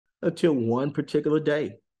until one particular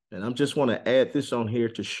day. And I just want to add this on here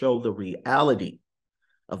to show the reality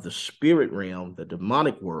of the spirit realm, the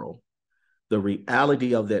demonic world, the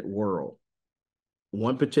reality of that world.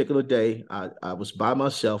 One particular day, I was by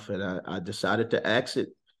myself and I decided to ask it,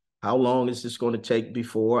 how long is this going to take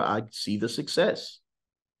before I see the success?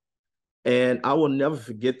 And I will never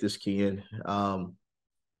forget this, Ken.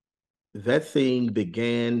 That thing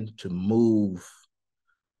began to move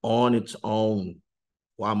on its own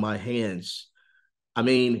while my hands, I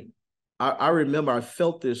mean, I remember I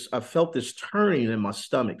felt this turning in my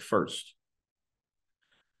stomach first.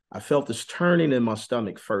 I felt this turning in my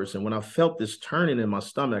stomach first. And when I felt this turning in my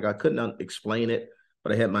stomach, I couldn't explain it,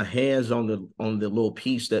 but I had my hands on the little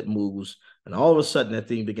piece that moves. And all of a sudden that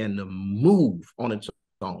thing began to move on its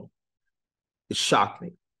own. It shocked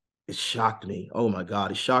me. It shocked me. Oh my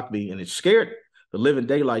God, it shocked me. And it scared the living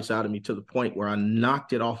daylights out of me to the point where I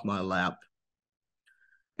knocked it off my lap.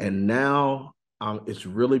 And now it's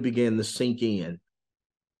really beginning to sink in.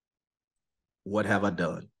 What have I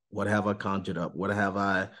done? What have I conjured up? What have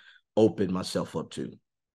I opened myself up to?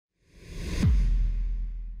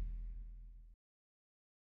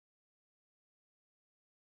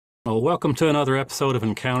 Well, welcome to another episode of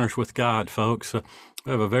Encounters with God, folks.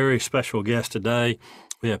 We have a very special guest today.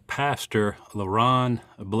 We have Pastor Laron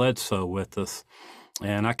Bledsoe with us.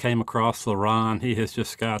 And I came across Laron. He has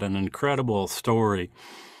just got an incredible story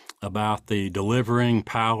about the delivering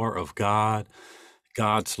power of God,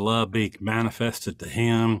 God's love being manifested to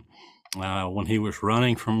him when he was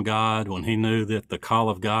running from God, when he knew that the call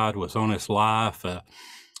of God was on his life.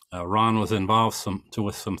 Ron was involved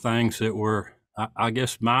with some things that were, I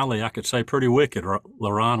guess, mildly, I could say pretty wicked.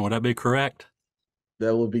 Laron, would that be correct?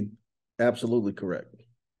 That would be absolutely correct.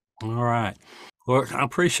 All right. Well, I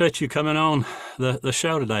appreciate you coming on the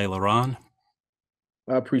show today, Laron.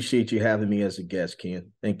 I appreciate you having me as a guest,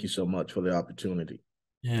 Ken. Thank you so much for the opportunity.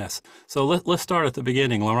 Yes. So let's start at the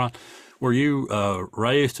beginning, Laron. Were you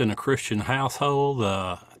raised in a Christian household?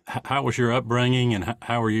 How was your upbringing, and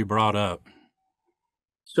how were you brought up?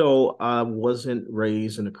 So I wasn't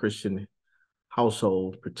raised in a Christian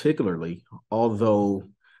household, particularly, although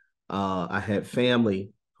I had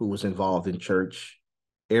family who was involved in church.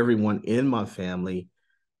 Everyone in my family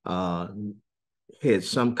uh, had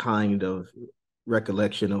some kind of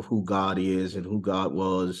recollection of who God is and who God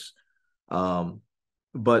was. Um,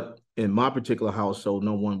 but in my particular household,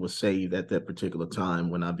 no one was saved at that particular time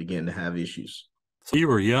when I began to have issues. So you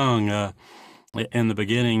were young in the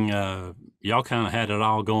beginning. Y'all kind of had it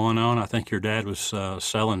all going on. I think your dad was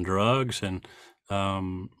selling drugs, and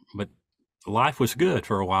but life was good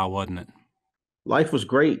for a while, wasn't it? Life was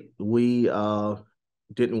great. We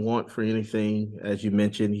didn't want for anything. As you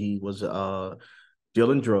mentioned, he was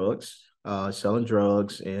dealing drugs, selling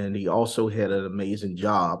drugs, and he also had an amazing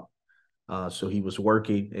job. So he was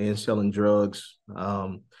working and selling drugs.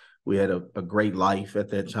 We had a great life at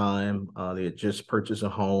that time. They had just purchased a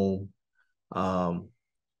home. Um,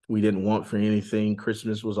 we didn't want for anything.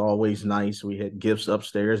 Christmas was always nice. We had gifts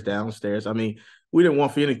upstairs, downstairs. I mean, we didn't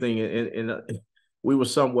want for anything, and we were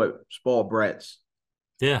somewhat spoiled brats.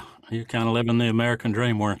 Yeah, you kind of living the American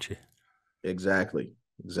dream, weren't you? Exactly,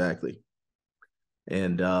 exactly.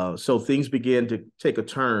 And so things began to take a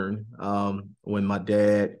turn when my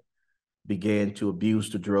dad began to abuse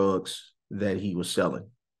the drugs that he was selling.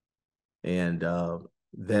 And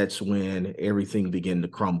that's when everything began to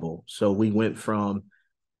crumble. So we went from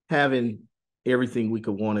having everything we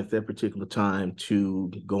could want at that particular time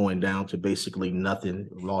to going down to basically nothing.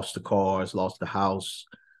 Lost the cars, lost the house.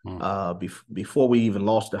 Mm. Before we even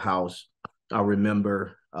lost the house, I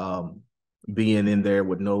remember being in there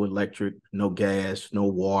with no electric, no gas, no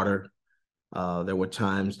water. There were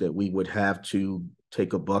times that we would have to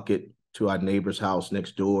take a bucket to our neighbor's house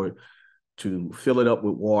next door to fill it up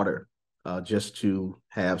with water just to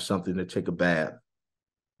have something to take a bath.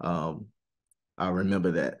 Um, I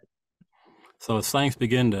remember that. So as things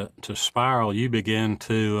begin to spiral, you begin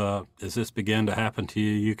to as this began to happen to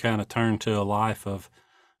you, you kind of turn to a life of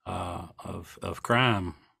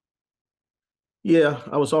crime. Yeah,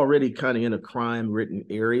 I was already kind of in a crime-ridden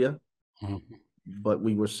area, Mm. but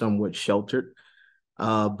we were somewhat sheltered.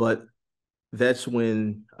 But that's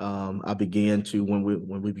when I began to when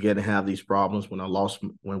we began to have these problems.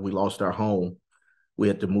 When we lost our home, we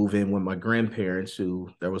had to move in with my grandparents,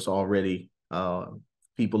 who there was already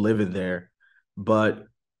people living there. But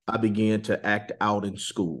I began to act out in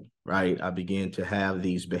school. Right, I began to have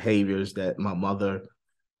these behaviors that my mother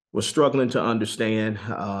was struggling to understand.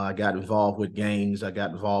 I got involved with gangs. I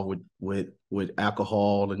got involved with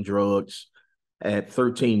alcohol and drugs at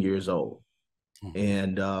 13 years old, Mhm.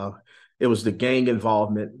 and it was the gang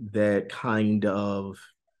involvement that kind of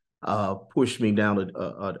pushed me down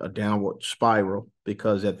a downward spiral,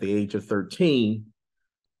 because at the age of 13,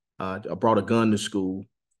 I brought a gun to school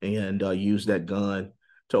and used that gun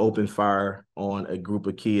to open fire on a group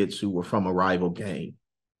of kids who were from a rival gang.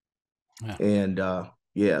 Yeah. And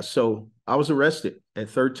yeah, so I was arrested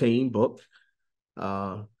at 13, booked,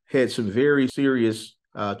 had some very serious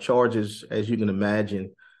charges, as you can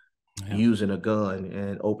imagine, Yeah. using a gun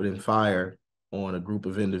and opening fire on a group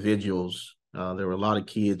of individuals. There were a lot of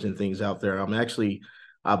kids and things out there.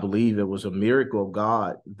 I believe it was a miracle of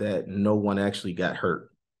God that no one actually got hurt.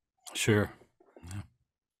 Sure.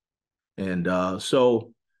 And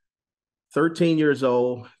so 13 years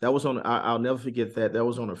old, that was I'll never forget that. That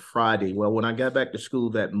was on a Friday. Well, when I got back to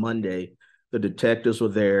school that Monday, the detectives were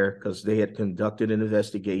there because they had conducted an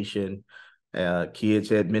investigation. Kids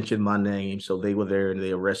had mentioned my name, so they were there and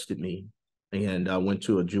they arrested me. And I went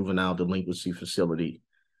to a juvenile delinquency facility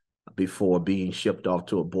before being shipped off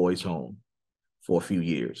to a boys' home for a few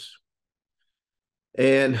years.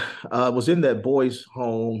 And I was in that boys'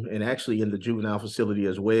 home and actually in the juvenile facility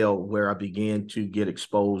as well, where I began to get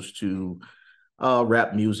exposed to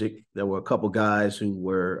rap music. There were a couple guys who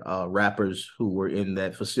were rappers who were in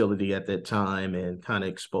that facility at that time, and kind of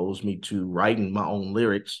exposed me to writing my own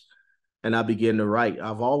lyrics. And I began to write.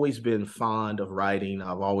 I've always been fond of writing.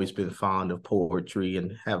 I've always been fond of poetry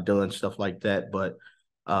and have done stuff like that. But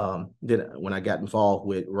then when I got involved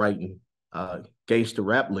with writing gangster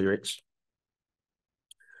rap lyrics,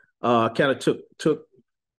 kind of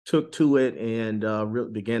took to it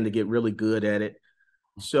and began to get really good at it.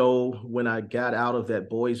 So when I got out of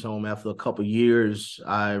that boys' home after a couple of years,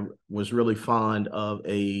 I was really fond of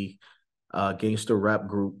a gangster rap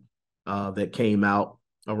group that came out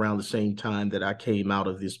around the same time that I came out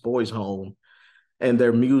of this boys' home. And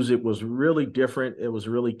their music was really different. It was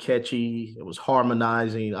really catchy. It was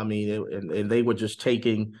harmonizing. I mean, and they were just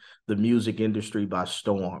taking the music industry by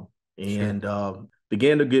storm. Sure. And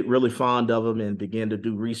began to get really fond of them and began to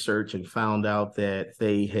do research and found out that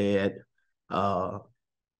they had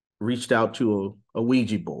reached out to a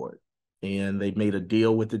Ouija board, and they made a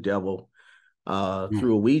deal with the devil Mm.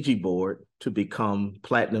 through a Ouija board to become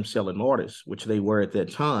platinum selling artists, which they were at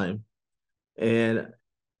that time. And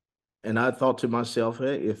I thought to myself,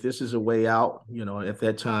 hey, if this is a way out, at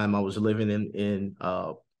that time I was living in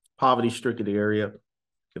poverty stricken area.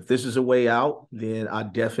 If this is a way out, then I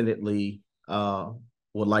definitely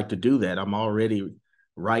would like to do that. I'm already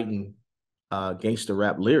writing gangster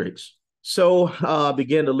rap lyrics. So I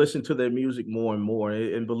began to listen to their music more and more.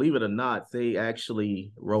 And believe it or not, they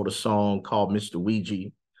actually wrote a song called Mr.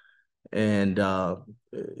 Ouija. And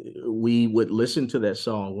we would listen to that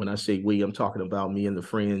song. When I say we, I'm talking about me and the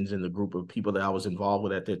friends and the group of people that I was involved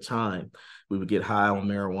with at that time. We would get high on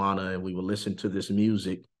marijuana and we would listen to this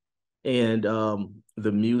music. And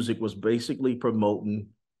the music was basically promoting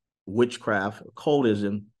witchcraft,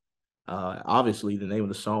 occultism. Obviously, the name of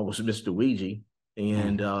the song was Mr. Ouija.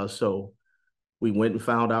 And so we went and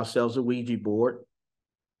found ourselves a Ouija board.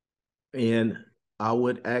 And I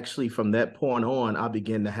would actually, from that point on, I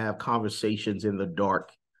began to have conversations in the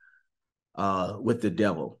dark with the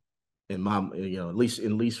devil. In my, at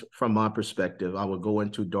least from my perspective, I would go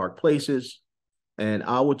into dark places and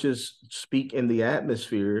I would just speak in the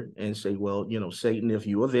atmosphere and say, well, Satan, if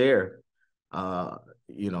you are there,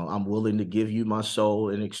 I'm willing to give you my soul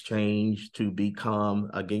in exchange to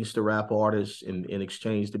become a gangster rap artist, in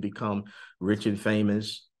exchange to become rich and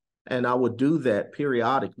famous. And I would do that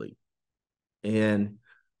periodically. And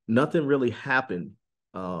nothing really happened,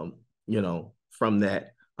 from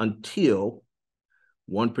that until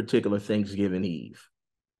one particular Thanksgiving Eve.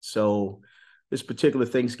 So this particular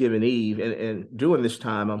Thanksgiving Eve, and during this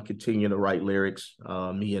time, I'm continuing to write lyrics.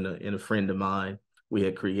 Me and a friend of mine, we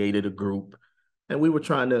had created a group, and we were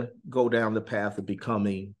trying to go down the path of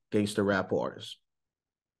becoming gangster rap artists.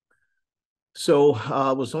 So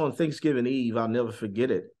I was on Thanksgiving Eve. I'll never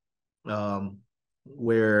forget it,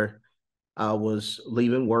 where I was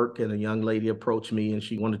leaving work and a young lady approached me and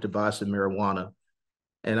she wanted to buy some marijuana.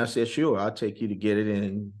 And I said, sure, I'll take you to get it.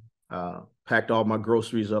 And packed all my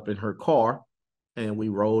groceries up in her car. And we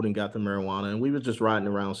rode and got the marijuana. And we were just riding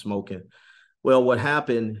around smoking. Well, what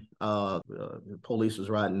happened, the police was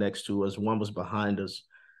riding next to us. One was behind us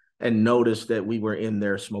and noticed that we were in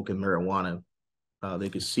there smoking marijuana. They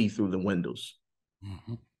could see through the windows.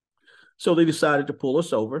 Mm-hmm. So they decided to pull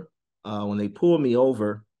us over. When they pulled me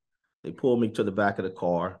over, they pulled me to the back of the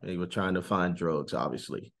car. They were trying to find drugs,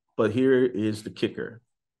 obviously. But here is the kicker.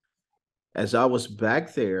 As I was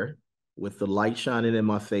back there with the light shining in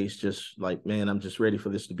my face, just like, man, I'm just ready for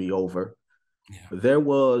this to be over. Yeah. there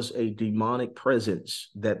was a demonic presence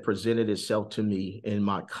that presented itself to me in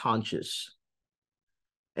my conscious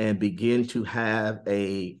and began to have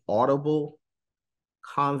a audible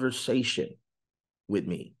conversation with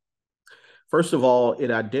me. First of all, it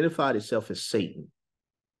identified itself as Satan,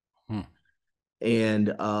 Hmm. and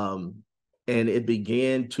it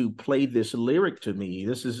began to play this lyric to me.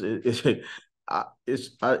 This is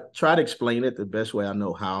I try to explain it the best way I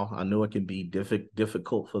know how. I know it can be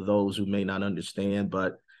difficult for those who may not understand,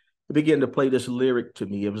 but it began to play this lyric to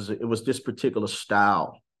me. It was this particular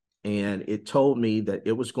style, and it told me that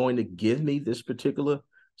it was going to give me this particular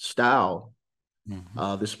style,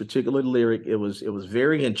 Mm-hmm. this particular lyric. It was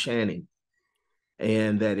very enchanting,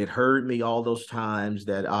 and that it heard me all those times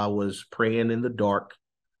that I was praying in the dark,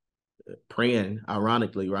 praying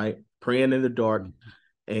ironically, right? Praying in the dark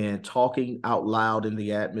Mm-hmm. and talking out loud in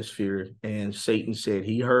the atmosphere. And Satan said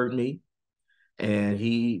he heard me and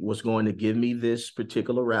he was going to give me this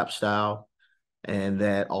particular rap style, and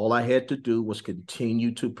that all I had to do was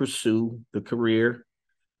continue to pursue the career.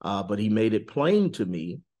 But he made it plain to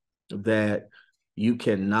me that you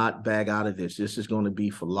cannot back out of this. This is going to be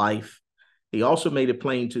for life. He also made it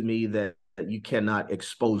plain to me that you cannot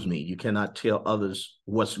expose me. You cannot tell others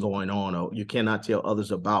what's going on, or you cannot tell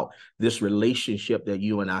others about this relationship that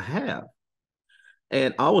you and I have.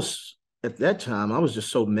 And at that time, I was just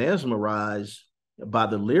so mesmerized by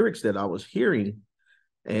the lyrics that I was hearing.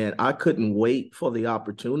 And I couldn't wait for the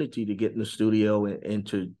opportunity to get in the studio and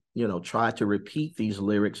to, try to repeat these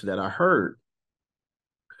lyrics that I heard.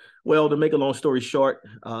 Well, to make a long story short,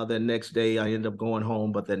 the next day I ended up going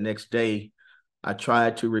home, but the next day I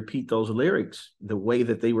tried to repeat those lyrics the way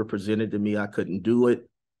that they were presented to me. I couldn't do it.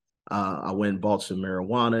 I went and bought some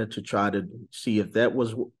marijuana to try to see if that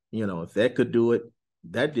was, if that could do it.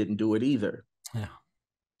 That didn't do it either. Yeah.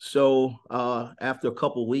 So after a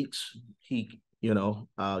couple of weeks, he,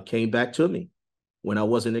 came back to me when I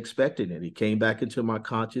wasn't expecting it. He came back into my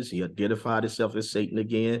conscious. He identified himself as Satan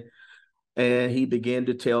again. And he began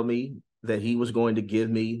to tell me that he was going to give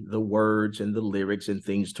me the words and the lyrics and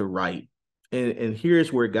things to write. And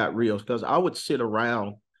here's where it got real, because I would sit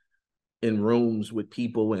around in rooms with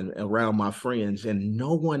people and around my friends, and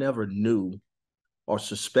no one ever knew or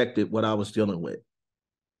suspected what I was dealing with.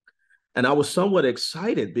 And I was somewhat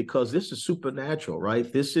excited because this is supernatural,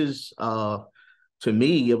 right? This is to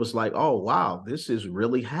me, it was like, oh wow, this is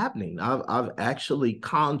really happening. I've actually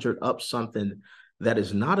conjured up something that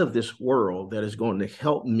is not of this world, that is going to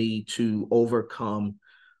help me to overcome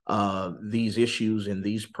these issues and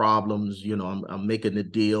these problems. I'm making a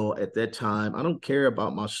deal at that time. I don't care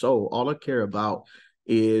about my soul. All I care about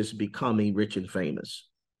is becoming rich and famous.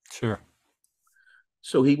 Sure.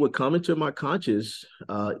 So he would come into my conscious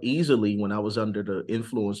easily when I was under the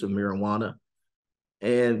influence of marijuana.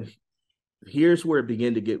 And here's where it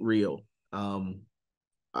began to get real.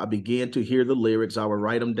 I began to hear the lyrics. I would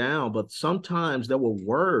write them down, but sometimes there were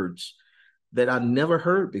words that I never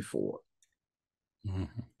heard before. Mm-hmm.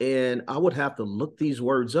 And I would have to look these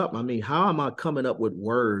words up. I mean, how am I coming up with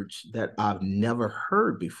words that I've never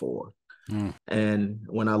heard before? Mm-hmm. And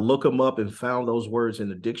when I look them up and found those words in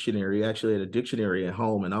the dictionary, actually had a dictionary at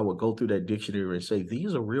home, and I would go through that dictionary and say,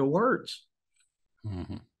 these are real words.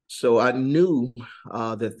 Mm-hmm. So I knew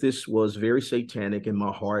that this was very satanic in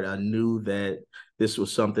my heart. I knew that this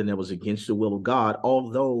was something that was against the will of God,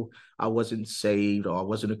 although I wasn't saved or I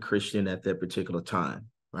wasn't a Christian at that particular time,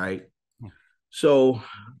 right? So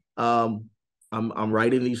um, I'm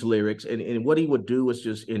writing these lyrics, and what he would do is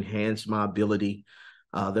just enhance my ability.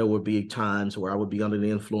 There would be times where I would be under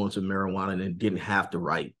the influence of marijuana and didn't have to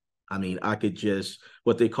write. I mean, I could just,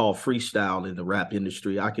 what they call freestyle in the rap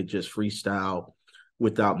industry, I could just freestyle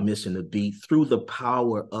without missing a beat through the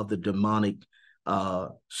power of the demonic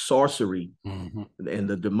sorcery Mm-hmm. and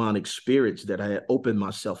the demonic spirits that I had opened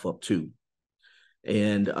myself up to.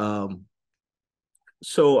 And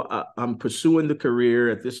so I'm pursuing the career.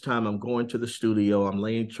 At this time, I'm going to the studio. I'm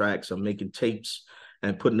laying tracks. I'm making tapes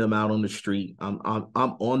and putting them out on the street. I'm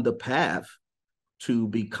on the path to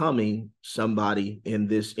becoming somebody in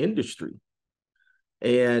this industry.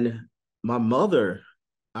 And my mother,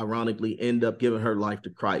 ironically, ended up giving her life to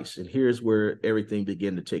Christ. And here's where everything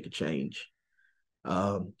began to take a change.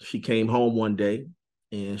 She came home one day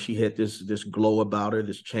and she had this glow about her,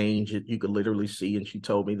 this change that you could literally see. And she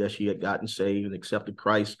told me that she had gotten saved and accepted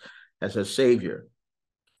Christ as her savior.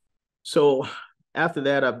 So after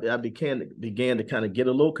that, I began to kind of get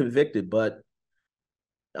a little convicted, but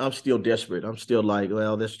I'm still desperate. I'm still like,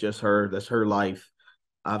 well, that's just her. That's her life.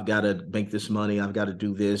 I've got to make this money. I've got to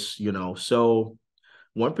do this. So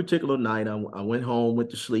one particular night, I went home, went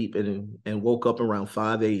to sleep, and woke up around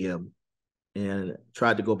 5 a.m. and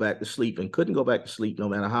tried to go back to sleep and couldn't go back to sleep no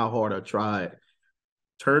matter how hard I tried.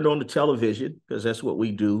 Turned on the television because that's what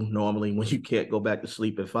we do normally when you can't go back to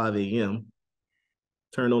sleep at 5 a.m.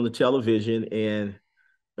 Turned on the television and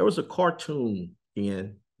there was a cartoon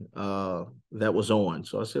in that was on.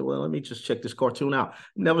 So I said, well, let me just check this cartoon out.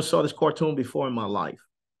 Never saw this cartoon before in my life.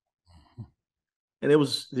 And it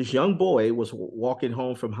was this young boy was walking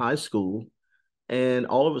home from high school, and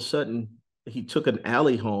all of a sudden he took an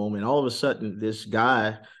alley home, and all of a sudden this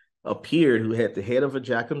guy appeared who had the head of a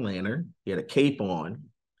jack-o'-lantern. He had a cape on,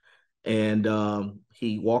 and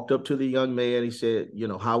he walked up to the young man. He said,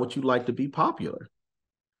 how would you like to be popular?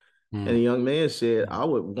 And the Mm. young man said, I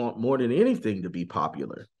would want more than anything to be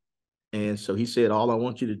popular. And so he said, all I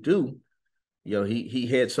want you to do, he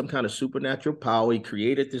had some kind of supernatural power. He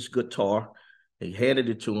created this guitar. He handed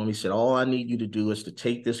it to him. He said, all I need you to do is to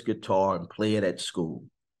take this guitar and play it at school.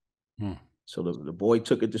 Mm. So the boy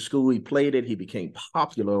took it to school. He played it. He became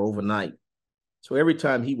popular overnight. So every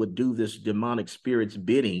time he would do this demonic spirit's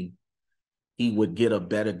bidding, he would get a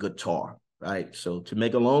better guitar, right? So to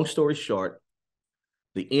make a long story short,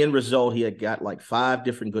 the end result, he had got like 5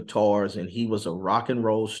 different guitars, and he was a rock and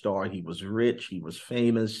roll star. He was rich. He was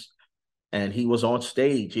famous. And he was on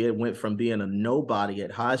stage. He went from being a nobody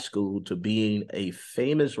at high school to being a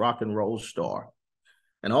famous rock and roll star.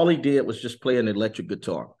 And all he did was just play an electric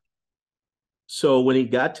guitar. So when he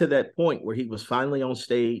got to that point where he was finally on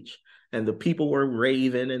stage and the people were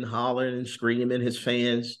raving and hollering and screaming, his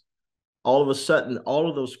fans, all of a sudden, all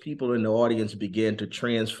of those people in the audience began to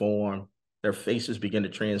transform. Their faces began to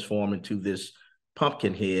transform into this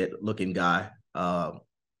pumpkin head looking guy. Mm.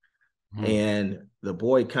 And the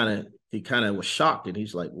boy kind of was shocked, and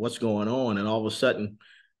he's like, what's going on? And all of a sudden,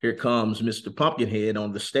 here comes Mr. Pumpkinhead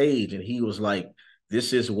on the stage, and he was like,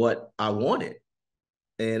 this is what I wanted.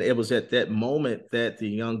 And it was at that moment that the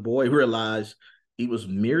young boy realized he was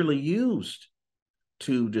merely used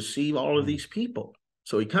to deceive all of Mm. these people.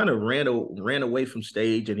 So he kind of ran away from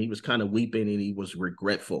stage, and he was kind of weeping, and he was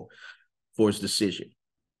regretful for his decision.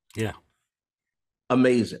 Yeah.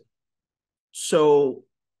 Amazing. So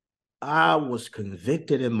I was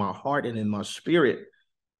convicted in my heart and in my spirit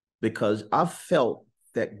because I felt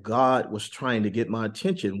that God was trying to get my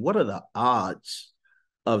attention. What are the odds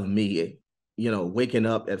of me, waking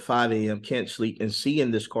up at 5 a.m., can't sleep, and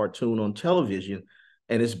seeing this cartoon on television,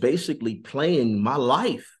 and it's basically playing my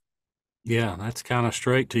life? Yeah, that's kind of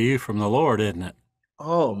straight to you from the Lord, isn't it?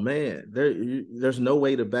 Oh man, there's no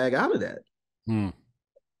way to back out of that. Mm.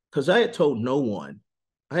 Because I had told no one.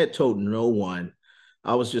 I had told no one.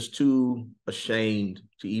 I was just too ashamed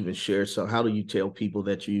to even share. So how do you tell people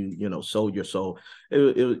that sold your soul?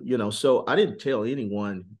 So I didn't tell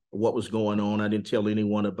anyone what was going on. I didn't tell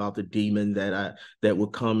anyone about the demon that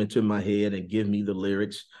would come into my head and give me the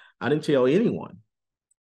lyrics. I didn't tell anyone.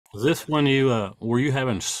 Was this when you were you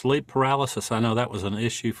having sleep paralysis? I know that was an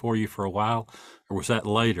issue for you for a while, or was that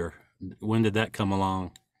later? When did that come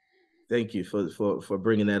along? Thank you for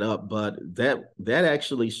bringing that up. But that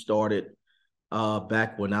actually started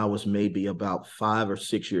back when I was maybe about 5 or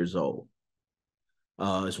 6 years old.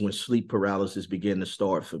 Is when sleep paralysis began to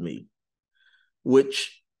start for me,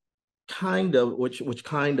 which kind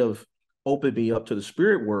of opened me up to the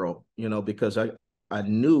spirit world, because I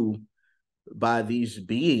knew by these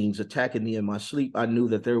beings attacking me in my sleep, I knew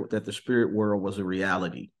that the spirit world was a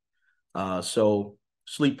reality. So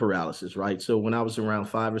sleep paralysis, right? So when I was around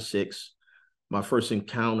 5 or 6, my first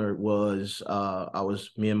encounter was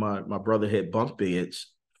me and my brother had bunk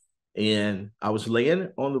beds, and I was laying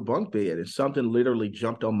on the bunk bed, and something literally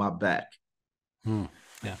jumped on my back. Mm.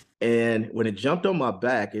 Yeah. And when it jumped on my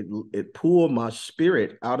back, it pulled my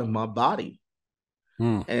spirit out of my body,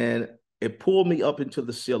 Mm. and it pulled me up into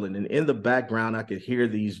the ceiling. And in the background, I could hear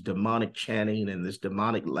these demonic chanting and this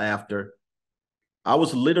demonic laughter. I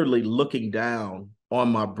was literally looking down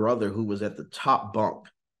on my brother who was at the top bunk.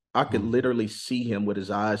 I could Mm. literally see him with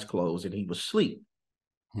his eyes closed, and he was asleep.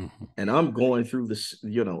 Mm. And I'm going through this,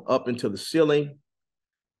 up into the ceiling,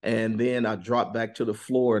 and then I dropped back to the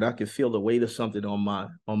floor, and I could feel the weight of something on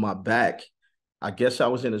my back. I guess I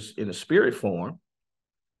was in a spirit form,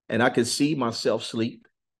 and I could see myself sleep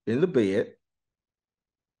in the bed,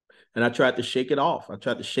 and I tried to shake it off. I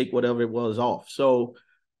tried to shake whatever it was off. So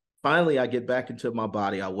finally, I get back into my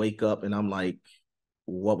body. I wake up, and I'm like,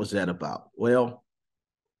 "What was that about?" Well,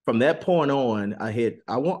 from that point on,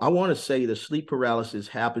 I want to say the sleep paralysis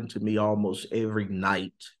happened to me almost every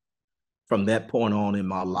night from that point on in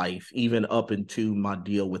my life, even up into my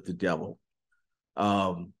deal with the devil.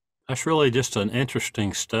 Um, That's really just an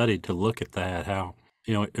interesting study to look at that, how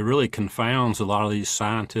it really confounds a lot of these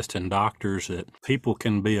scientists and doctors that people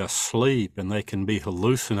can be asleep and they can be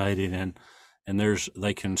hallucinating, and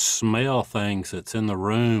they can smell things that's in the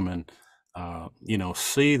room, and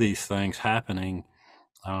see these things happening,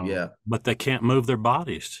 Yeah, but they can't move their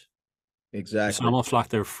bodies. It's exactly. almost like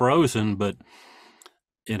they're frozen, but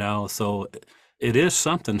so it is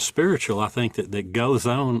something spiritual, I think, that goes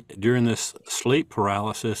on during this sleep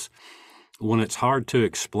paralysis when it's hard to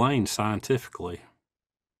explain scientifically.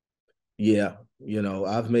 Yeah,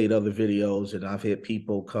 I've made other videos and I've had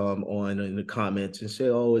people come on in the comments and say,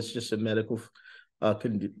 "Oh, it's just a medical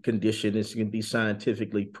condition. It's going to be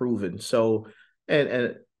scientifically proven." So,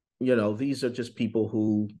 and these are just people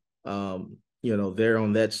who, they're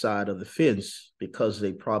on that side of the fence because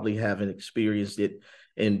they probably haven't experienced it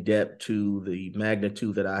in depth to the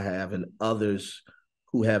magnitude that I have, and others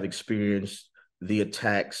who have experienced the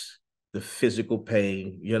attacks, the physical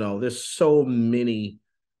pain. There's so many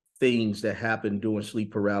things that happen during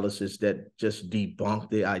sleep paralysis that just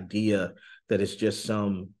debunk the idea that it's just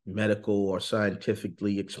some medical or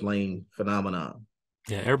scientifically explained phenomenon.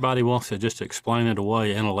 Yeah, everybody wants to just explain it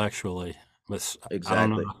away intellectually, but I don't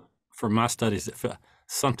know. Exactly. From my studies,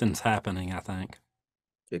 something's happening, I think.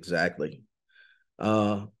 Exactly.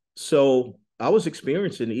 Uh, so I was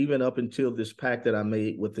experiencing, even up until this pact that I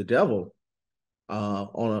made with the devil,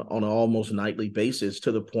 on an almost nightly basis,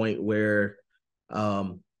 to the point where,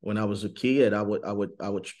 when I was a kid, I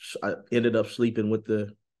ended up sleeping with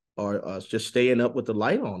or just staying up with the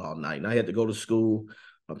light on all night, and I had to go to school.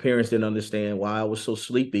 My parents didn't understand why I was so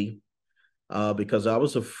sleepy, because I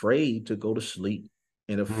was afraid to go to sleep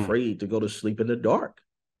and Mm. afraid to go to sleep in the dark.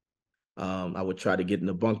 I would try to get in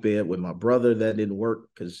the bunk bed with my brother. That didn't work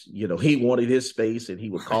because he wanted his space, and he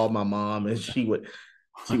would call my mom, and she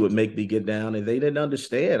would make me get down, and they didn't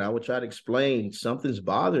understand. I would try to explain something's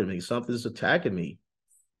bothering me, something's attacking me,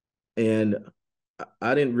 and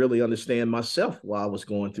I didn't really understand myself while I was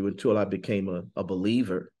going through until I became a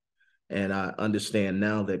believer. And I understand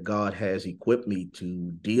now that God has equipped me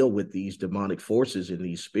to deal with these demonic forces and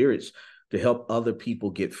these spirits to help other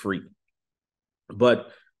people get free.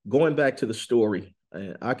 But going back to the story,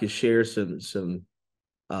 I could share some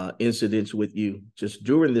incidents with you. Just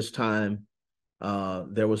during this time,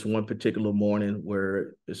 there was one particular morning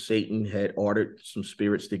where Satan had ordered some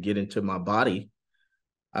spirits to get into my body.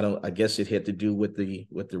 I guess it had to do with the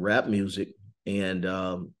rap music, and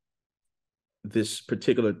this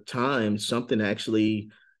particular time, something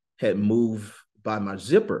actually had moved by my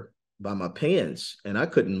zipper, by my pants, and I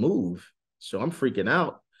couldn't move. So I'm freaking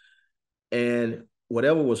out. And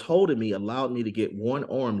whatever was holding me allowed me to get one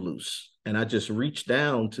arm loose. And I just reached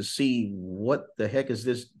down to see what the heck is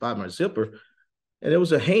this by my zipper. And it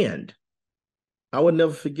was a hand. I would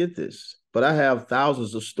never forget this. But I have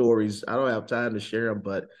thousands of stories. I don't have time to share them,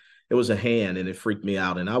 but it was a hand and it freaked me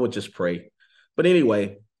out. And I would just pray. But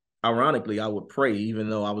anyway, ironically, I would pray even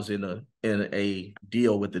though I was in a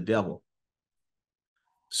deal with the devil.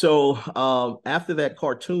 So after that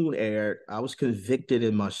cartoon aired, I was convicted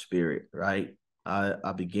in my spirit, right?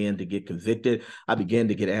 I began to get convicted. I began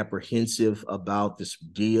to get apprehensive about this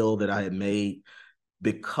deal that I had made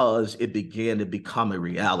because it began to become a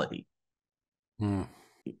reality. Mm.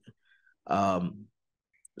 Um,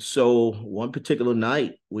 so one particular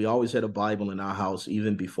night, we always had a Bible in our house,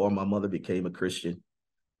 even before my mother became a Christian.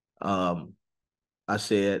 Um, I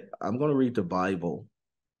said, I'm going to read the Bible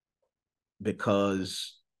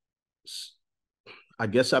because I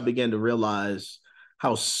guess I began to realize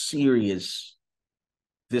how serious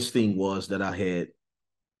this thing was that I had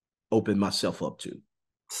opened myself up to.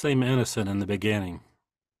 Seem innocent in the beginning.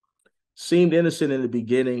 Seemed innocent in the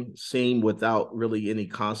beginning, seemed without really any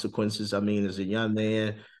consequences. I mean, as a young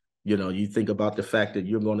man, you think about the fact that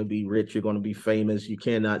you're going to be rich, you're going to be famous, you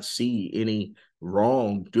cannot see any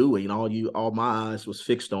wrongdoing. All my eyes was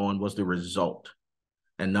fixed on was the result,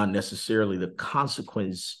 and not necessarily the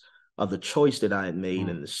consequence of the choice that I had made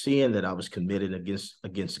Mm. and the sin that I was committing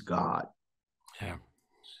against God. Yeah.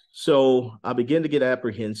 So I began to get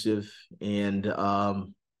apprehensive, and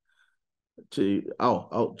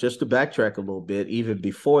just to backtrack a little bit, even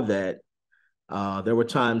before that, there were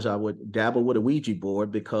times I would dabble with a Ouija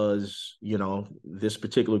board because this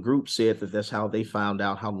particular group said that that's how they found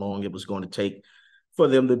out how long it was going to take for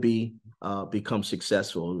them to become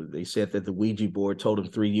successful. They said that the Ouija board told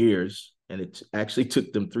them 3 years, and it actually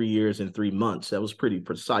took them 3 years and 3 months. That was pretty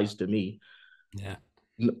precise to me. Yeah.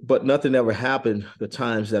 But nothing ever happened. The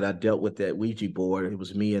times that I dealt with that Ouija board, it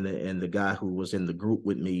was me and the guy who was in the group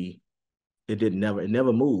with me. It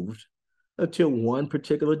never moved until one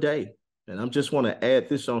particular day. And I just want to add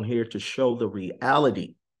this on here to show the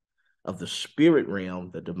reality of the spirit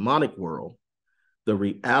realm, the demonic world, the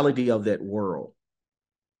reality of that world.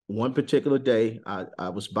 One particular day, I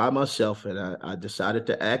was by myself and I decided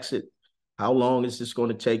to ask it, how long is this going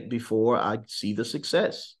to take before I see the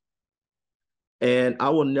success? And I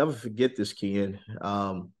will never forget this, Ken.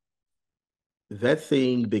 That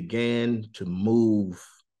thing began to move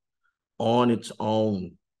on its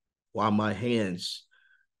own while my hands,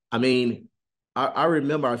 I mean, I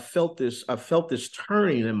remember I felt this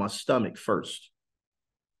turning in my stomach first.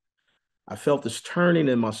 I felt this turning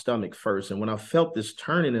in my stomach first. And when I felt this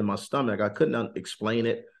turning in my stomach, I couldn't explain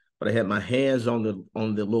it, but I had my hands on the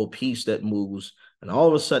little piece that moves. And all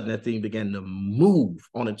of a sudden that thing began to move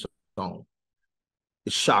on its own.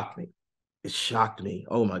 It shocked me. It shocked me.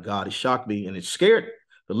 Oh my God, it shocked me. And it scared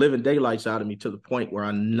the living daylights out of me to the point where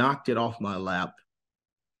I knocked it off my lap.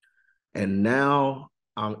 And now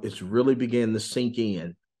it's really beginning to sink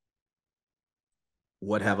in.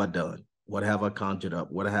 What have I done? What have I conjured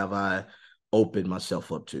up? What have I opened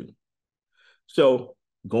myself up to? So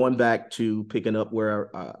going back to picking up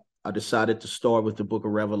where I decided to start with the book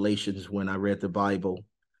of Revelations when I read the Bible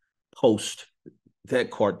post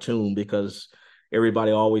that cartoon, because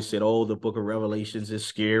everybody always said, oh, the book of Revelations is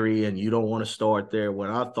scary and you don't want to start there. When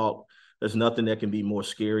I thought there's nothing that can be more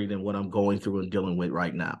scary than what I'm going through and dealing with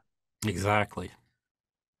right now. Exactly.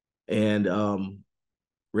 And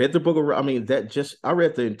read the book of, I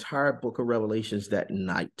read the entire book of Revelations that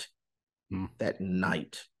night.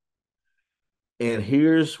 And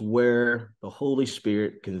here's where the Holy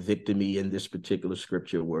Spirit convicted me in this particular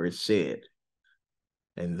scripture, where it said,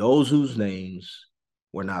 and those whose names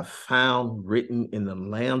were not found written in the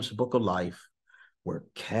Lamb's book of life were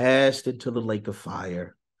cast into the lake of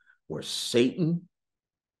fire, where Satan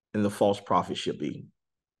and the false prophet should be.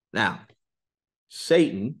 Now,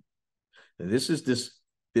 Satan, and this is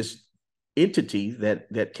this entity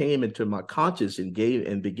that came into my conscience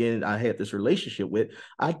and I had this relationship with,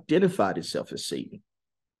 identified itself as Satan,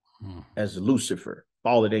 as Lucifer,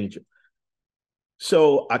 fallen angel.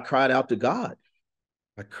 So I cried out to God.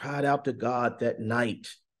 I cried out to God that night.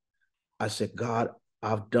 I said, God,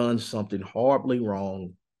 I've done something horribly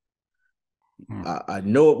wrong. I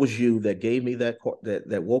know it was you that gave me that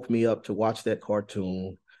woke me up to watch that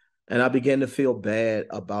cartoon. And I began to feel bad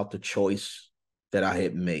about the choice that I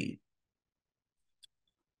had made.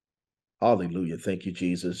 Hallelujah. Thank you,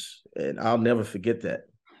 Jesus. And I'll never forget that.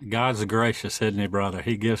 God's gracious, isn't he, brother?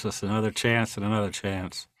 He gives us another chance and another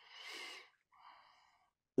chance.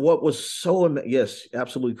 What was yes,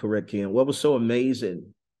 absolutely correct, Ken. What was so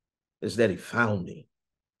amazing is that he found me.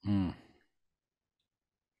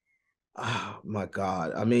 Oh, my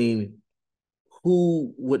God. I mean,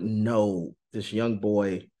 who would know this young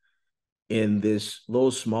boy in this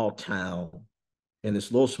little small town, in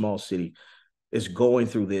this little small city, is going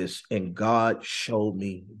through this, and God showed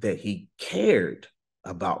me that he cared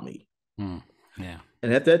about me. Yeah.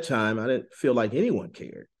 And at that time, I didn't feel like anyone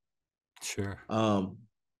cared. Sure.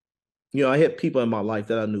 I had people in my life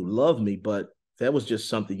that I knew loved me, but that was just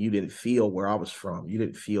something you didn't feel where I was from. You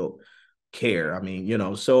didn't feel care.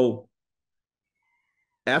 So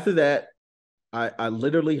after that, I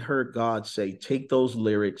literally heard God say, take those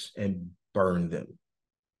lyrics and burn them.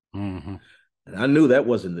 And I knew that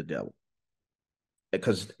wasn't the devil,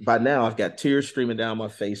 because by now I've got tears streaming down my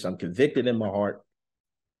face. I'm convicted in my heart.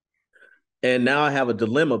 And now I have a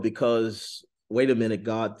dilemma, because wait a minute,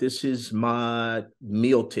 God, this is my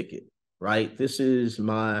meal ticket, right? This is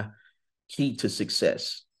my key to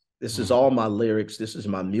success. This is all my lyrics. This is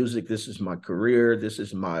my music. This is my career. This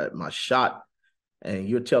is my shot. And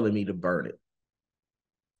you're telling me to burn it.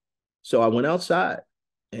 So I went outside,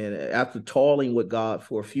 and after toiling with God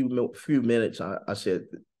for a few minutes, I said,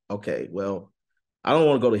 okay, well, I don't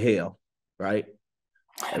want to go to hell, right?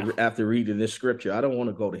 After reading this scripture, I don't want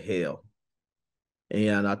to go to hell.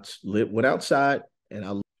 And I went outside and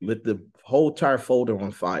I lit the whole entire folder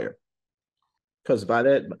on fire. Because by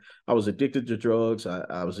that, I was addicted to drugs.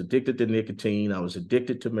 I was addicted to nicotine. I was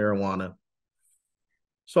addicted to marijuana.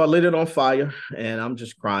 So I lit it on fire, and I'm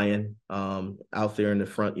just crying out there in the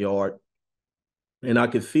front yard. And I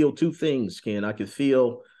could feel two things, Ken. I could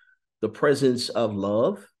feel the presence of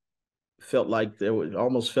love.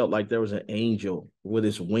 Almost felt like there was an angel with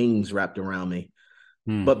his wings wrapped around me.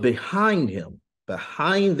 But behind him,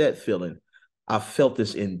 behind that feeling, I felt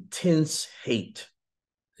this intense hate.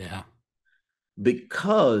 Yeah.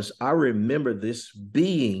 Because I remember this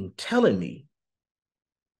being telling me,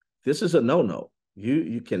 this is a no-no.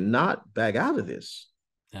 You cannot back out of this.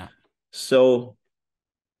 Yeah. So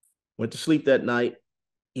went to sleep that night.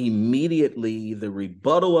 Immediately, the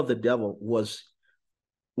rebuttal of the devil was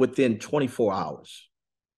within 24 hours.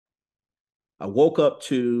 I woke up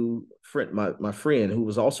to my friend who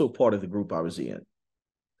was also part of the group I was in,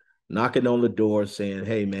 knocking on the door saying,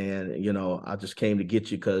 "Hey man, I just came to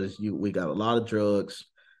get you because we got a lot of drugs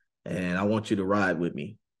and I want you to ride with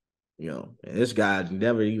me." And this guy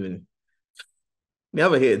never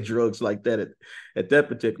had drugs like that at that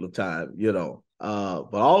particular time.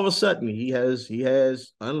 But all of a sudden he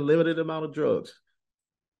has unlimited amount of drugs.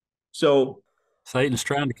 So, Satan's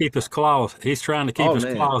trying to keep his claws. He's trying to keep oh his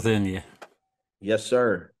man, claws in you. yes,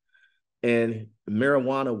 sir. And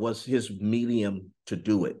marijuana was his medium to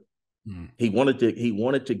do it. Mm. He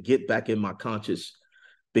wanted to get back in my conscious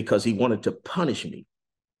because he wanted to punish me.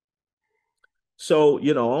 So,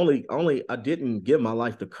 only I didn't give my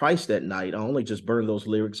life to Christ that night. I only just burned those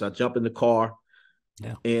lyrics. I jump in the car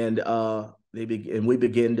Yeah. and we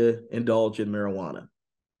begin to indulge in marijuana.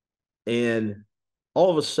 And all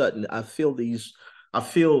of a sudden I feel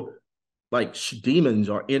like demons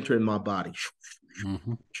are entering my body.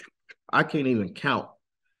 Mm-hmm. I can't even count,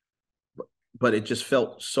 but it just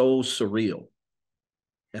felt so surreal.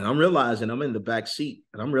 And I'm realizing I'm in the back seat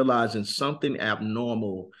and I'm realizing something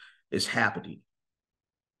abnormal is happening.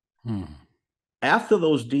 Mm. After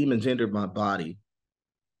those demons entered my body,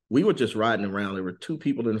 we were just riding around. There were two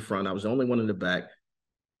people in the front. I was the only one in the back.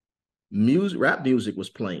 Rap music was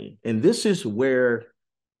playing. And this is where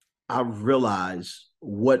I realized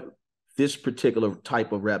what this particular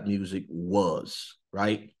type of rap music was,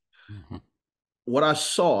 right? Mm-hmm. What I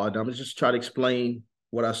saw, and I'm going to just try to explain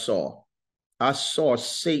what I saw. I saw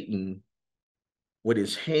Satan with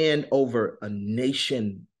his hand over a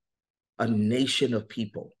nation of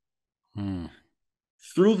people Mm.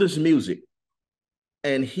 through this music.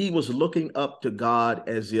 And he was looking up to God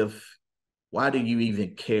as if, why do you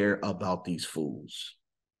even care about these fools?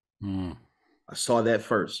 Mm. I saw that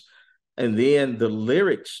first. And then the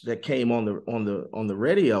lyrics that came on the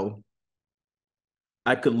radio,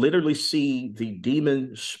 I could literally see the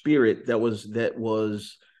demon spirit that was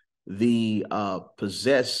the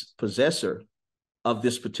possessor of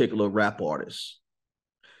this particular rap artist.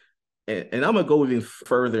 And I'm gonna go even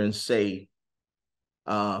further and say,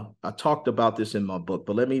 I talked about this in my book,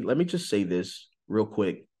 but let me just say this real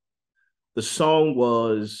quick. The song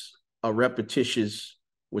was a repetitious,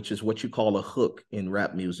 which is what you call a hook in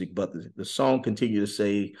rap music, but the song continued to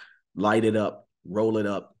say, "Light it up, roll it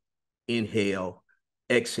up, inhale,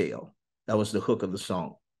 exhale." That was the hook of the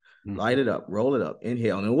song. Mm-hmm. Light it up, roll it up,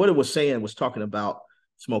 inhale. And what it was saying was talking about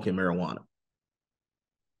smoking marijuana.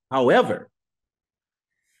 However,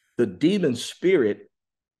 the demon spirit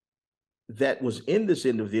that was in this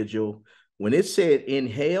individual, when it said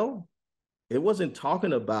inhale, it wasn't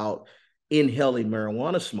talking about inhaling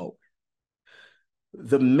marijuana smoke.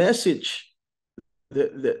 The message,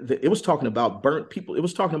 it was talking about burnt people. It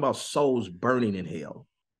was talking about souls burning in hell.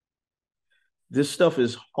 This stuff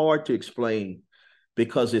is hard to explain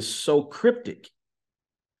because it's so cryptic.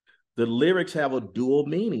 The lyrics have a dual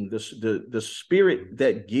meaning. The spirit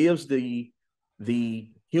that gives the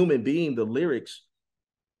human being the lyrics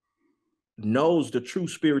knows the true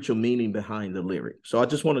spiritual meaning behind the lyric. So I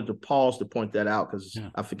just wanted to pause to point that out because Yeah.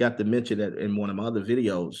 I forgot to mention that in one of my other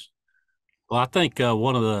videos. Well, I think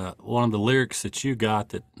one of the lyrics that you got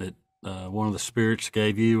that one of the spirits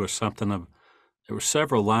gave you was something of. There were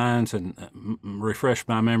several lines, and refresh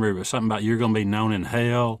my memory. It was something about you're going to be known in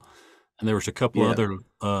hell, and there was a couple Yeah, other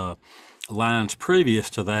lines previous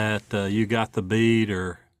to that. You got the beat,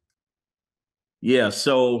 or yeah.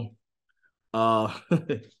 So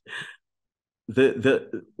the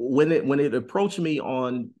when it approached me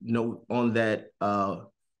on that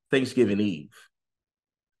Thanksgiving Eve,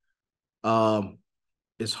 um,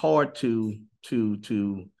 it's hard to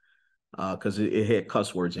because it had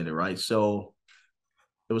cuss words in it, right? So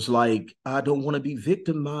it was like, I don't want to be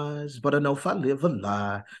victimized, but I know if I live a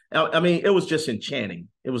lie. I mean, it was just enchanting.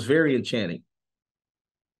 It was very enchanting.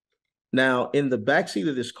 Now, in the backseat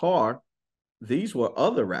of this car, these were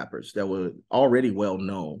other rappers that were already well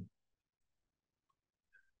known.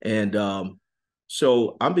 And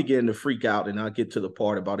so I'm beginning to freak out, and I get to the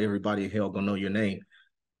part about everybody in hell gonna know your name.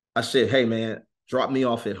 I said, "Hey man, drop me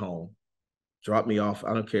off at home. Drop me off.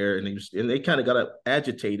 I don't care." And they kind of got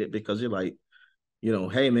agitated because they're like,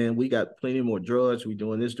 "Hey man, we got plenty more drugs. We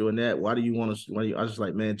doing this, doing that. Why do you want us? I was just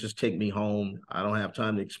like, "Man, just take me home. I don't have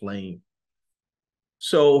time to explain."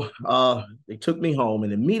 So they took me home,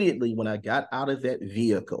 and immediately when I got out of that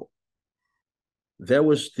vehicle, there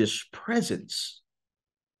was this presence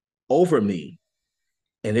over me,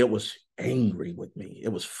 and it was angry with me. It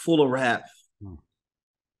was full of wrath,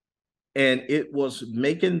 and it was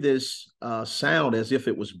making this sound as if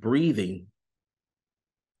it was breathing,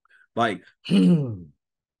 like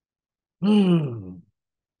Hmm.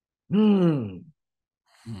 Hmm.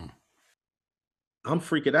 Mm. I'm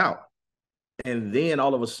freaking out. And then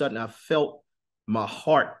all of a sudden, I felt my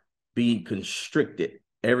heart being constricted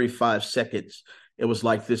every 5 seconds. It was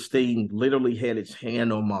like this thing literally had its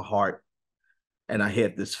hand on my heart, and I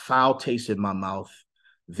had this foul taste in my mouth.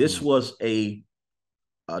 This Mm. was a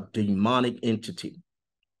demonic entity.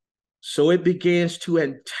 So it begins to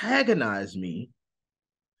antagonize me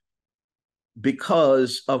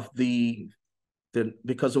because of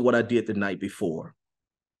because of what I did the night before.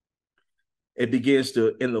 It begins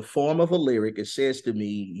to, in the form of a lyric, it says to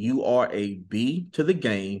me, "You are a B to the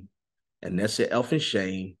game, and that's an elfin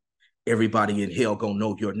shame. Everybody in hell gonna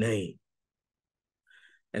know your name."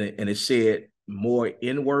 And it said, "More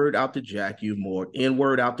N-word out to jack you, more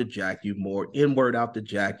N-word out to jack you, more N-word out to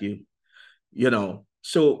jack you."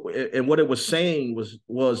 So, and what it was saying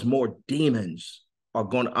was more demons are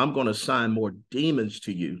going. I'm going to assign more demons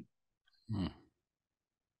to you. Mm.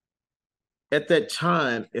 At that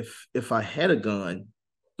time, if I had a gun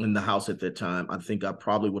in the house at that time, I think I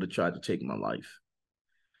probably would have tried to take my life,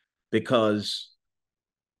 because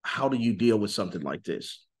how do you deal with something like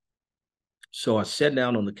this? So I sat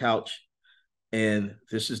down on the couch, and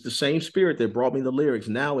this is the same spirit that brought me the lyrics.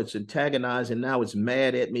 Now it's antagonized, and now it's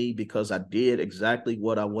mad at me because I did exactly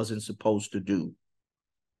what I wasn't supposed to do.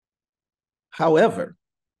 However,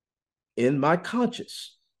 in my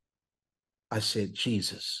conscience, I said,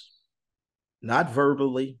 "Jesus," not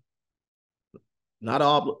verbally, not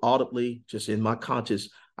audibly, just in my conscience.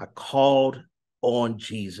 I called on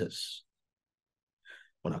Jesus.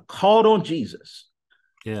 When I called on Jesus,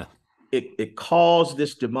 Yeah. it caused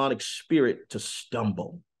this demonic spirit to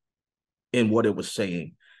stumble in what it was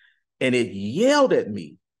saying. And it yelled at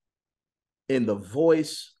me in the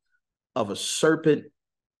voice of a serpent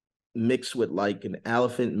mixed with like an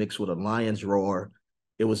elephant mixed with a lion's roar.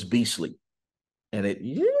 It was beastly. And it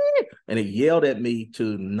yelled at me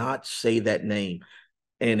to not say that name.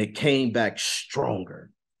 And it came back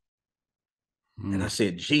stronger. And Mm. I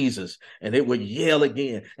said, "Jesus." And it would yell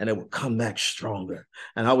again, and it would come back stronger.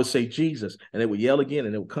 And I would say, "Jesus." And it would yell again,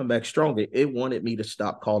 and it would come back stronger. It wanted me to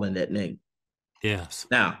stop calling that name. Yes.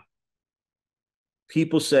 Now,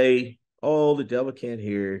 people say, "Oh, the devil can't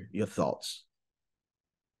hear your thoughts."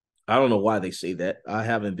 I don't know why they say that. I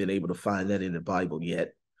haven't been able to find that in the Bible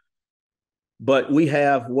yet. But we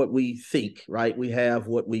have what we think, right? We have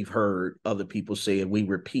what we've heard other people say, and we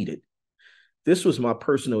repeat it. This was my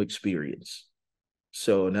personal experience.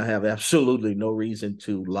 So, and I have absolutely no reason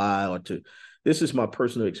to lie or to. This is my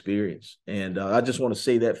personal experience, and I just want to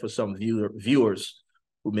say that for some viewers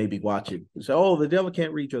who may be watching. Say, "Oh, the devil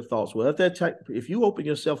can't read your thoughts." Well, if you open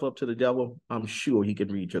yourself up to the devil, I'm sure he can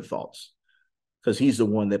read your thoughts, because he's the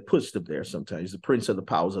one that puts them there. Sometimes the prince of the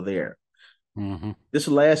powers of the air. Mm-hmm. This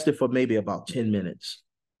lasted for maybe about 10 minutes.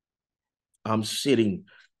 I'm sitting,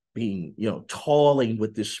 being, toiling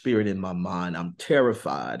with this spirit in my mind. I'm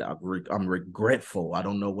terrified. I'm regretful. I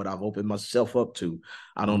don't know what I've opened myself up to.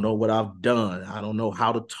 I don't Mm. know what I've done. I don't know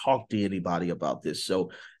how to talk to anybody about this.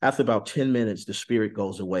 So after about 10 minutes, the spirit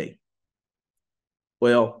goes away.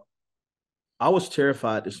 Well, I was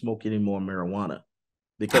terrified to smoke any more marijuana,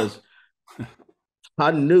 because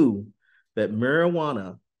I knew that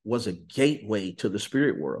marijuana was a gateway to the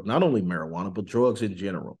spirit world, not only marijuana, but drugs in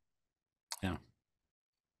general. Yeah.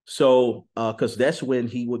 So, because that's when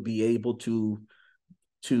he would be able to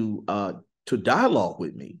uh, to dialogue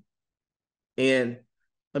with me. And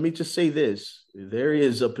let me just say this: there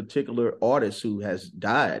is a particular artist who has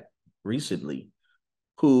died recently,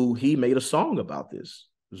 who he made a song about this.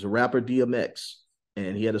 It was a rapper, DMX,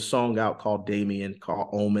 and he had a song out called Damien, called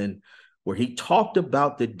Omen, where he talked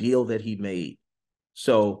about the deal that he made.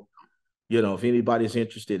 So, if anybody's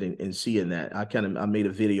interested in seeing that, I made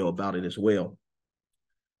a video about it as well.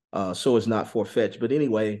 So it's not far-fetched. But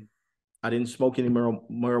anyway, I didn't smoke any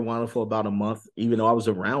marijuana for about a month, even though I was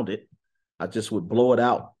around it. I just would blow it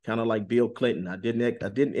out, kind of like Bill Clinton. I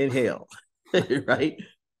didn't inhale, right?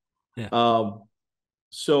 Yeah. Um,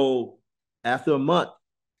 so after a month,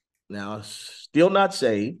 now still not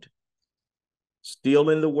saved, still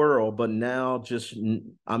in the world, but now just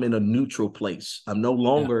I'm in a neutral place. I'm no Yeah.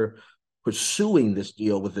 longer pursuing this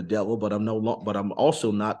deal with the devil, but but I'm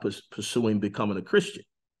also not pursuing becoming a Christian.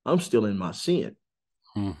 I'm still in my sin.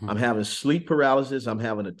 Mm-hmm. I'm having sleep paralysis. I'm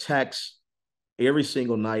having attacks every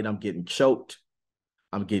single night. I'm getting choked.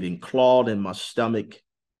 I'm getting clawed in my stomach.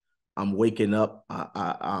 I'm waking up.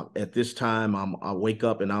 At this time, I wake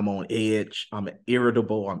up and I'm on edge. I'm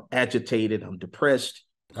irritable. I'm agitated. I'm depressed.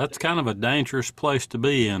 That's kind of a dangerous place to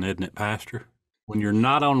be in, isn't it, Pastor? When you're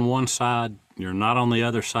not on one side, you're not on the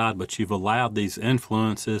other side, but you've allowed these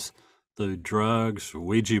influences, through drugs,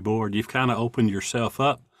 Ouija board. You've kind of opened yourself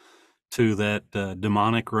up to that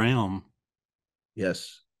demonic realm.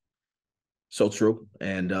 Yes, so true.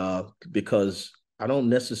 And because I don't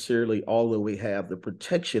necessarily all the way have the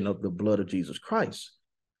protection of the blood of Jesus Christ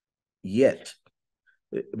yet,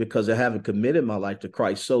 because I haven't committed my life to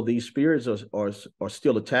Christ. So these spirits are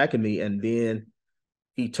still attacking me. And then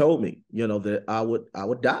he told me, that I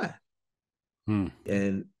would die. Hmm.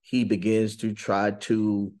 And he begins to try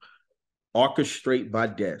to orchestrate my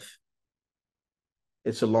death.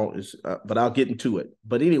 It's a long, but I'll get into it.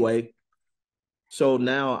 But anyway, so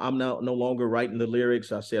now I'm no longer writing the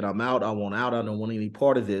lyrics. I said, I'm out. I want out. I don't want any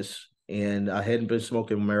part of this. And I hadn't been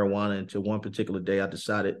smoking marijuana until one particular day I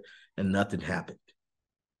decided, and nothing happened.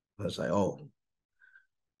 I was like, oh.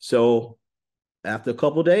 So after a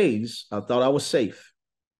couple of days, I thought I was safe.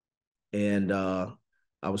 And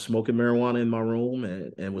I was smoking marijuana in my room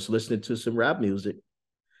and was listening to some rap music.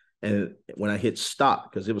 And when I hit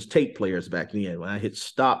stop, because it was tape players back then, when I hit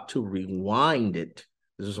stop to rewind it,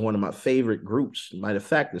 this is one of my favorite groups. Matter of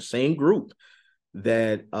fact, the same group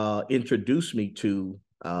that introduced me to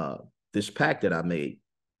this pack that I made.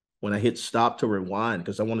 When I hit stop to rewind,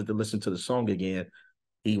 because I wanted to listen to the song again,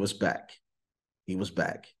 he was back. He was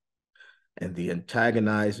back. And the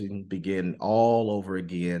antagonizing began all over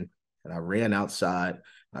again. And I ran outside.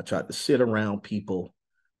 I tried to sit around people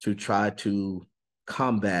to try to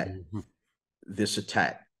combat this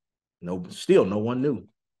attack. Still no one knew.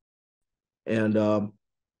 And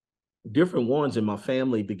different ones in my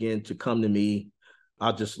family began to come to me.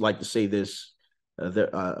 I'll just like to say this.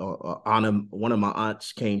 One of my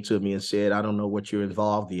aunts came to me and said, I don't know what you're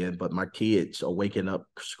involved in, but my kids are waking up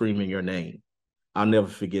screaming your name. I'll never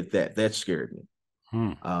forget that. That scared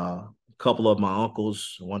me. A couple of my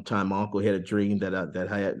uncles, one time my uncle had a dream that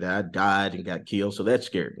I died and got killed. So that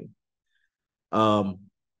scared me.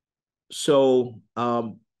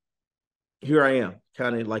 Here I am,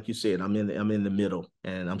 kind of like you said, I'm in the middle,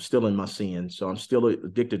 and I'm still in my sin. So I'm still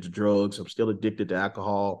addicted to drugs. I'm still addicted to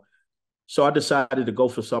alcohol. So I decided to go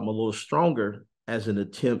for something a little stronger as an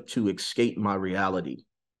attempt to escape my reality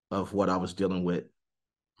of what I was dealing with.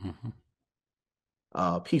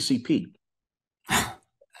 PCP.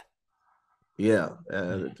 Yeah.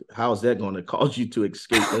 How is that going to cause you to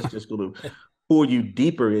escape? That's just going to pull you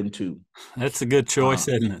deeper into. That's a good choice,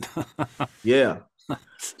 isn't it? Yeah.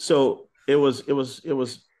 So it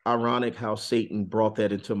was ironic how Satan brought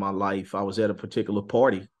that into my life. I was at a particular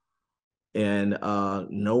party, and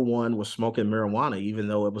no one was smoking marijuana, even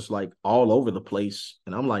though it was like all over the place.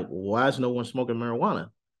 And I'm like, why is no one smoking marijuana?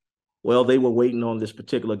 Well, they were waiting on this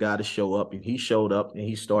particular guy to show up, and he showed up, and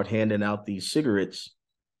he started handing out these cigarettes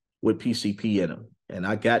with PCP in them. And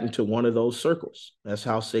I got into one of those circles. That's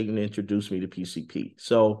how Satan introduced me to PCP.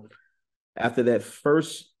 So after that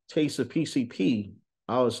first taste of PCP,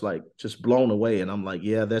 I was like just blown away. And I'm like,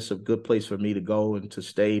 yeah, that's a good place for me to go and to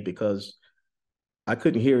stay, because I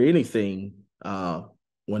couldn't hear anything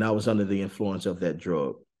when I was under the influence of that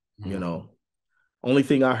drug. Only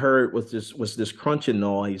thing I heard was this crunching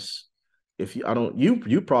noise. If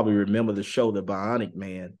you probably remember the show The Bionic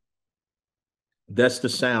Man. That's the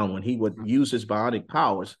sound when he would use his bionic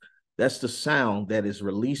powers. That's the sound that is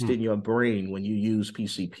released in your brain when you use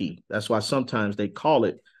PCP. That's why sometimes they call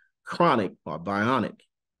it chronic or bionic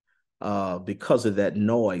because of that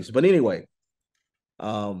noise. But anyway,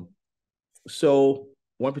 so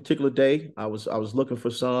one particular day I was looking for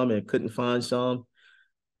some and couldn't find some,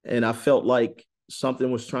 and I felt like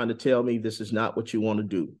something was trying to tell me this is not what you want to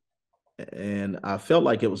do, and I felt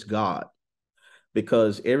like it was God,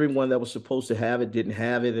 because everyone that was supposed to have it didn't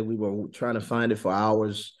have it, and we were trying to find it for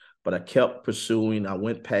hours. But I kept pursuing. I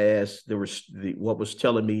went past what was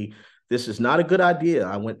telling me this is not a good idea.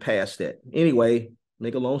 I went past that. Anyway,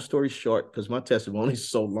 make a long story short, because my testimony is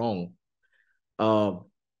so long.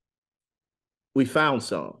 We found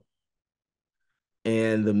some.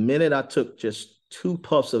 And the minute I took just 2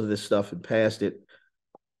 puffs of this stuff and passed it,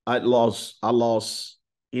 I lost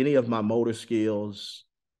any of my motor skills,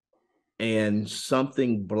 and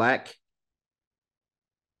something black,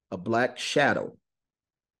 a black shadow,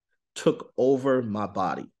 took over my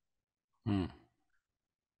body.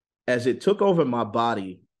 As it took over my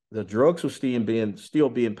body, the drugs were still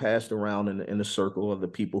being passed around in the circle of the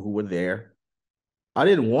people who were there. I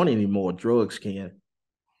didn't want any more drugs, Ken.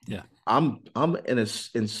 Yeah. I'm in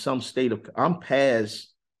some state of, I'm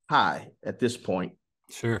past high at this point.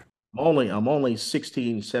 Sure. I'm only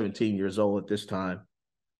 16, 17 years old at this time.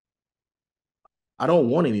 I don't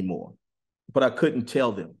want any more, but I couldn't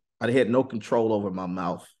tell them. I had no control over my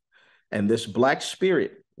mouth. And this black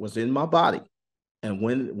spirit was in my body. And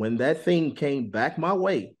when that thing came back my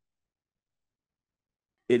way,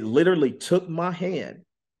 It literally took my hand,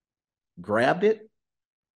 grabbed it,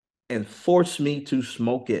 and forced me to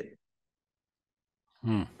smoke it.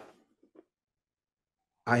 Hmm.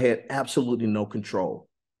 I had absolutely no control.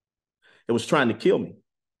 It was trying to kill me.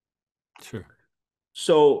 Sure.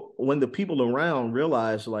 So when the people around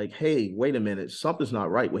realized, like, hey, wait a minute, something's not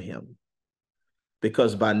right with him.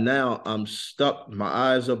 Because by now I'm stuck, my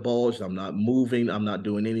eyes are bulged, I'm not moving, I'm not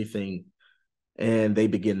doing anything. And they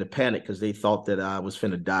began to panic because they thought that I was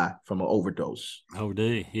finna die from an overdose.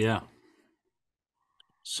 OD. Yeah.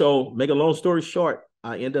 So, make a long story short,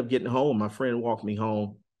 I end up getting home. My friend walked me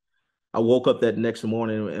home. I woke up that next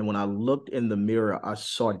morning, and when I looked in the mirror, I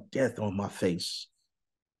saw death on my face.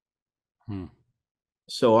 Hmm.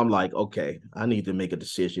 So I'm like, okay, I need to make a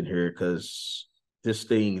decision here because this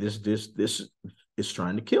is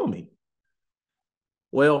trying to kill me.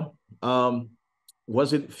 Well,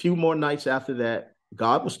 was it a few more nights after that?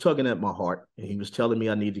 God was tugging at my heart, and He was telling me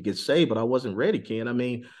I need to get saved, but I wasn't ready, Ken. I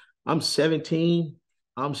mean, I'm 17.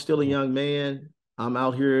 I'm still a young man. I'm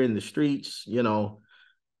out here in the streets,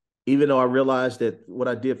 even though I realized that what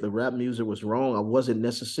I did for rap music was wrong, I wasn't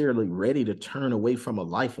necessarily ready to turn away from a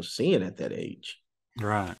life of sin at that age.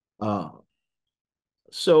 Right. Uh,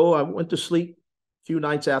 so I went to sleep. A few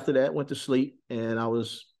nights after that, went to sleep, and I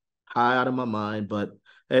was high out of my mind, but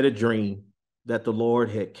I had a dream that the Lord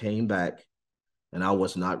had came back, and I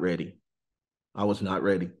was not ready. I was not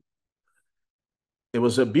ready. It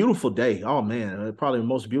was a beautiful day. Oh man, probably the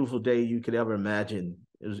most beautiful day you could ever imagine.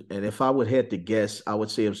 And if I would have to guess, I would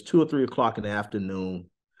say it was 2 or 3 o'clock in the afternoon.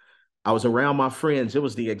 I was around my friends. It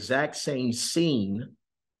was the exact same scene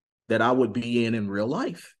that I would be in real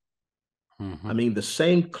life. Mm-hmm. I mean, the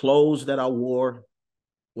same clothes that I wore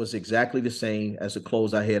was exactly the same as the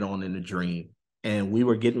clothes I had on in the dream. And we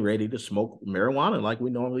were getting ready to smoke marijuana like we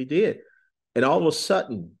normally did. And all of a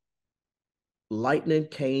sudden, lightning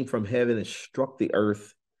came from heaven and struck the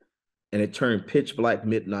earth, and it turned pitch black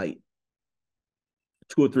midnight,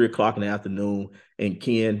 2 or 3 o'clock in the afternoon. And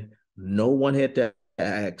Ken, no one had to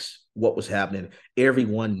ask what was happening.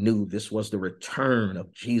 Everyone knew this was the return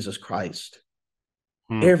of Jesus Christ.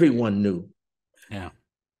 Hmm. Everyone knew. Yeah.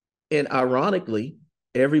 And ironically,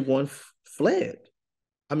 everyone fled.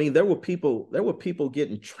 I mean, there were people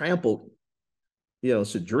getting trampled.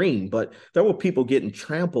 It's a dream, but there were people getting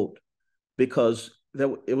trampled because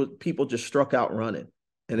it was people just struck out running,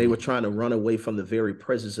 and they were Mm-hmm. trying to run away from the very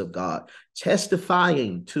presence of God,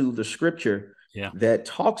 testifying to the scripture Yeah. that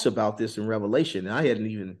talks about this in Revelation. And I hadn't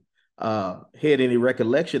even had any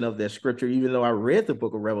recollection of that scripture, even though I read the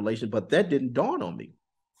book of Revelation, but that didn't dawn on me.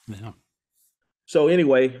 Yeah. So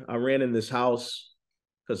anyway, I ran in this house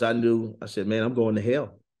because I said, man, I'm going to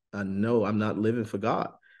hell. I know I'm not living for God.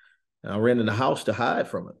 And I ran in the house to hide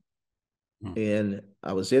from it. Mm. And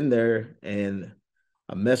I was in there, and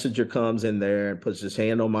a messenger comes in there and puts his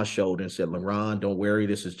hand on my shoulder and said, Laron, don't worry.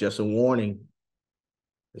 This is just a warning.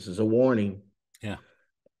 This is a warning. Yeah.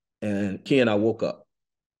 And Ken, I woke up.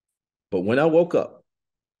 But when I woke up,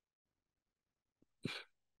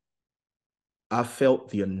 I felt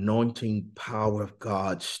the anointing power of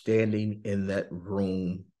God standing in that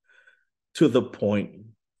room, to the point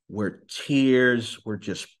where tears were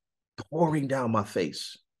just pouring down my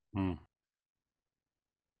face. Mm.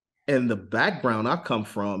 And the background I come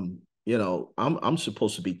from, I'm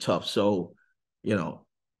supposed to be tough. So, you know,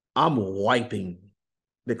 I'm wiping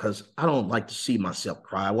because I don't like to see myself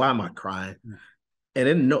cry. Why am I crying? Yeah. And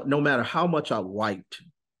then no matter how much I wiped,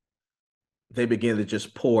 they began to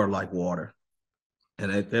just pour like water.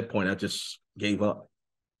 And at that point, I just gave up.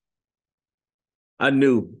 I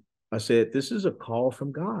knew, I said, this is a call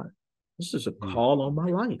from God. This is a Mm. call on my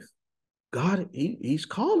life. God, he's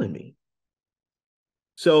calling me.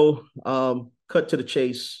 So, cut to the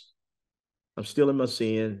chase. I'm still in my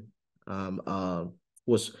sin. Um, uh,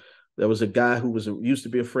 was There was a guy who used to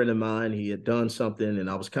be a friend of mine. He had done something, and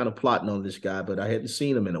I was kind of plotting on this guy, but I hadn't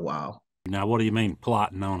seen him in a while. Now, what do you mean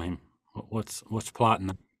plotting on him? What's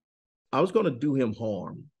plotting? I was going to do him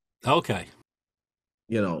harm. Okay.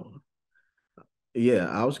 You know, yeah,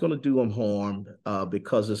 I was going to do him harm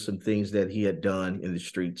because of some things that he had done in the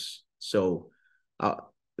streets. So, uh,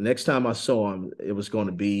 next time I saw him, it was going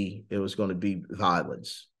to be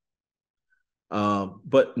violence.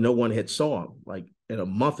 But no one had saw him like in a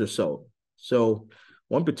month or so. So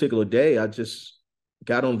one particular day, I just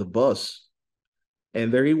got on the bus,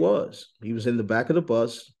 and there he was. He was in the back of the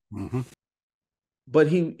bus, Mm-hmm. but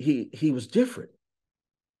he was different.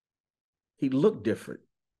 He looked different.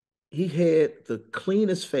 He had the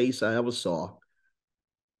cleanest face I ever saw,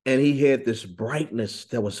 and he had this brightness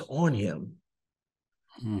that was on him.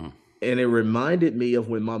 Mm. And it reminded me of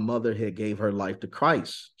when my mother had gave her life to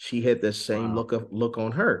Christ. She had that same Wow. look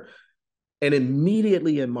on her. And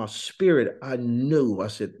immediately in my spirit, I knew, I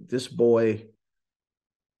said, this boy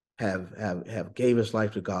have gave his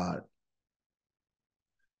life to God.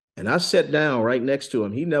 And I sat down right next to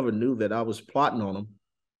him. He never knew that I was plotting on him.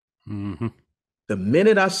 Mm-hmm. The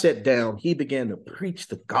minute I sat down, he began to preach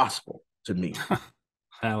the gospel to me.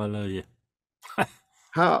 Hallelujah.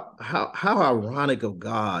 How ironic of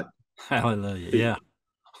God Hallelujah. to Yeah.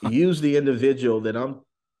 use the individual that I'm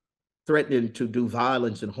threatening to do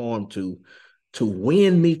violence and harm to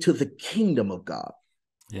win me to the kingdom of God.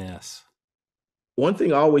 Yes. One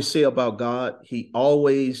thing I always say about God, he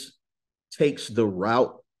always takes the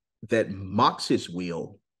route that mocks his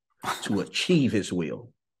will to achieve his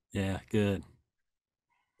will. Yeah. Good.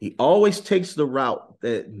 He always takes the route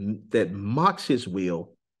that mocks his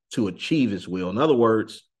will to achieve his will. In other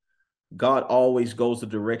words, God always goes the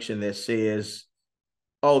direction that says,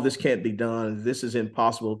 oh, this can't be done. This is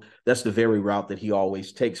impossible. That's the very route that he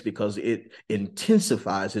always takes because it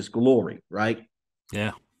intensifies his glory, right?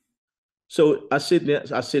 Yeah. So I sit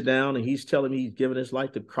down and he's telling me he's given his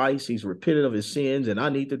life to Christ. He's repented of his sins and I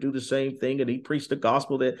need to do the same thing. And he preached the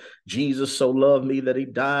gospel that Jesus so loved me that he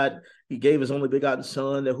died. He gave his only begotten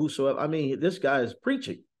son that whosoever, I mean, this guy is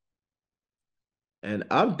preaching. And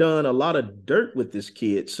I've done a lot of dirt with this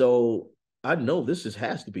kid. So I know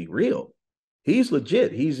has to be real. He's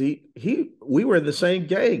legit. We were in the same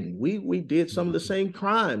gang. We did some of the Mm-hmm. same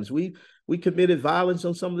crimes. We committed violence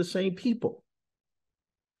on some of the same people.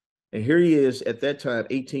 And here he is at that time,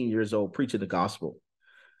 18 years old, preaching the gospel.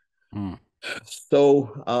 Mm.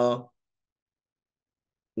 So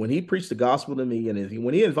when he preached the gospel to me and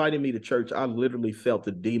when he invited me to church, I literally felt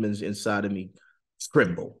the demons inside of me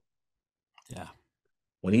tremble. Yeah.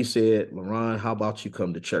 When he said, Laron, how about you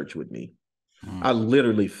come to church with me? Mm. I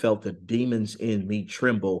literally felt the demons in me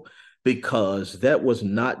tremble because that was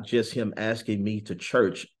not just him asking me to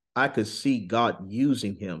church. I could see God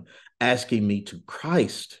using him, asking me to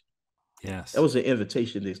Christ. That Yes. was an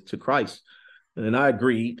invitation to Christ. And I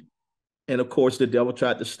agreed. And of course, the devil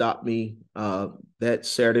tried to stop me that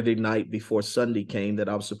Saturday night before Sunday came that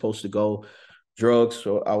I was supposed to go drugs.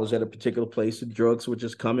 So I was at a particular place and drugs were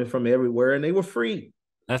just coming from everywhere and they were free.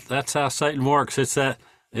 That's how Satan works. It's that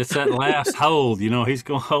last hold. He's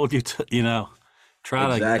going to hold you to. Try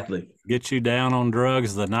to Exactly. get you down on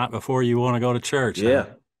drugs the night before you want to go to church. Huh? Yeah.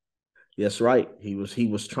 That's right. He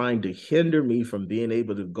was trying to hinder me from being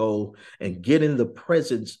able to go and get in the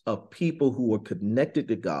presence of people who were connected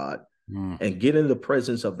to God Mm. and get in the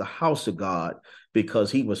presence of the house of God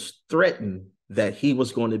because he was threatened that he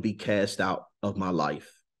was going to be cast out of my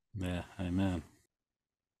life. Yeah. Amen.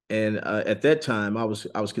 And at that time, I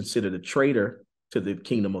was considered a traitor to the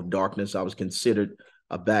kingdom of darkness. I was considered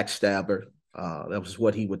a backstabber. That was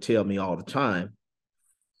what he would tell me all the time.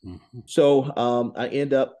 Mm-hmm. So I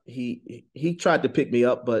end up he tried to pick me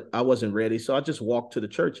up, but I wasn't ready. So I just walked to the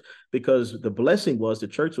church because the blessing was the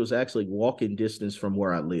church was actually walking distance from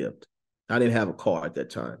where I lived. I didn't have a car at that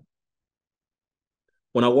time.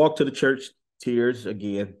 When I walked to the church, tears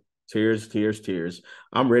again, tears, tears, tears.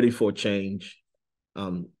 I'm ready for a change.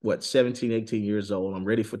 17, 18 years old. I'm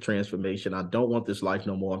ready for transformation. I don't want this life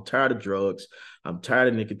no more. I'm tired of drugs. I'm tired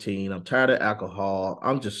of nicotine. I'm tired of alcohol.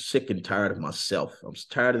 I'm just sick and tired of myself. I'm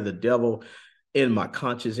tired of the devil in my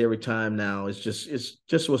conscience every time now. It's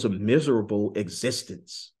just was a miserable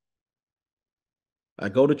existence. I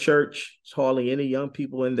go to church. There's hardly any young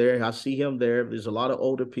people in there. I see him there. There's a lot of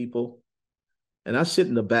older people. And I sit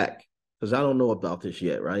in the back because I don't know about this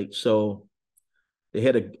yet, right? So they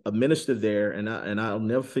had a minister there, and I'll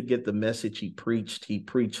never forget the message he preached. He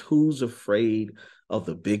preached, "Who's afraid of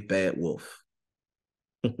the big bad wolf?"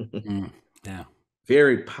 Mm. Yeah.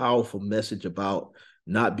 Very powerful message about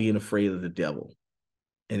not being afraid of the devil,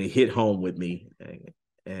 and it hit home with me,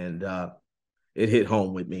 and it hit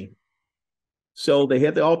home with me. So they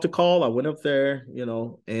had the altar call. I went up there,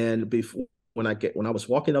 and before when I was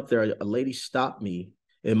walking up there, a lady stopped me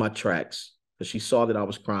in my tracks because she saw that I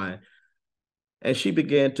was crying, and she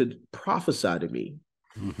began to prophesy to me.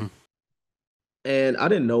 Mm-hmm. And I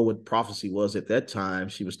didn't know what prophecy was at that time.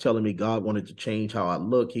 She was telling me God wanted to change how I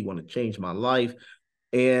look. He wanted to change my life.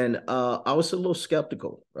 And I was a little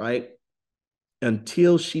skeptical, right?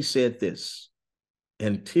 Until she said this,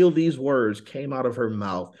 until these words came out of her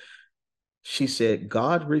mouth. She said,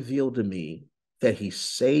 God revealed to me that he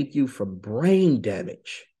saved you from brain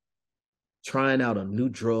damage, trying out a new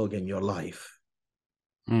drug in your life.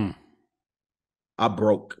 Mm. I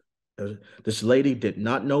broke. This lady did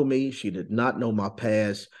not know me. She did not know my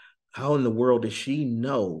past. How in the world did she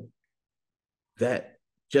know that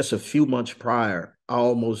just a few months prior, I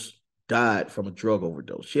almost died from a drug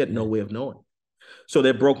overdose. She had no Yeah. way of knowing. So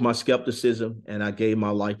that broke my skepticism, and I gave my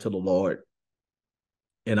life to the Lord.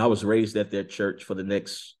 And I was raised at their church for the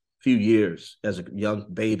next few years as a young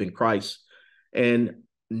babe in Christ. And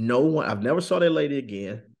no one, I've never saw that lady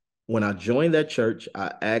again. When I joined that church,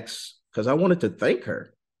 I asked, because I wanted to thank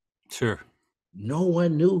her. Sure. No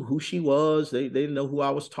one knew who she was. They didn't know who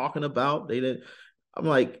I was talking about. They didn't. I'm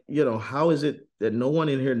like, how is it that no one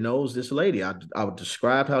in here knows this lady? I would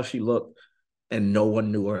describe how she looked, and no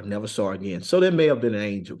one knew her. Never saw her again. So there may have been an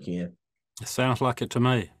angel, Ken. It sounds like it to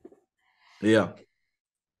me. Yeah.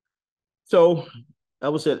 So I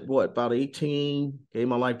was at what, about 18, gave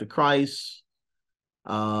my life to Christ,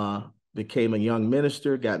 uh, became a young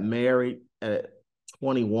minister, got married at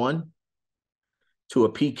 21 to a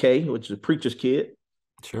PK, which is a preacher's kid,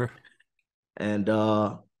 Sure. and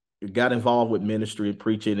got involved with ministry and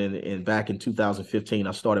preaching. And back in 2015,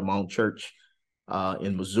 I started my own church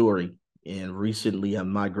in Missouri, and recently I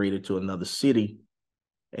migrated to another city.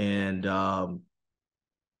 And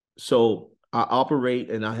so I operate,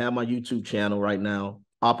 and I have my YouTube channel right now,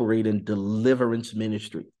 operate in deliverance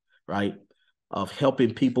ministry, right? Of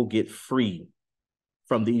helping people get free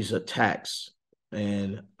from these attacks.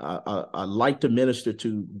 And I like to minister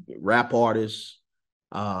to rap artists.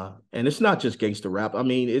 And it's not just gangster rap. I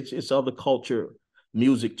mean, it's other culture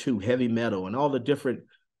music too, heavy metal and all the different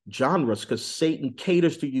genres, because Satan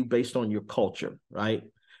caters to you based on your culture, right?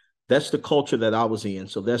 That's the culture that I was in.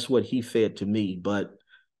 So that's what he fed to me. But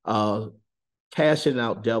casting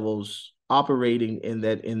out devils, operating in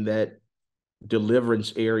that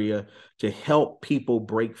deliverance area to help people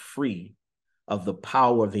break free of the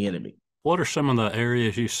power of the enemy. What are some of the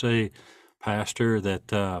areas you see, Pastor,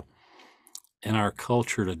 that in our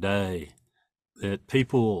culture today that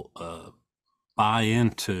people buy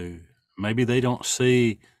into? Maybe they don't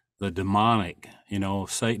see the demonic,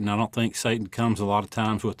 Satan. I don't think Satan comes a lot of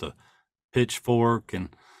times with a pitchfork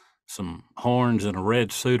and some horns and a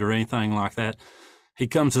red suit or anything like that. He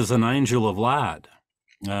comes as an angel of light,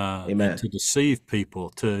 and Amen. to deceive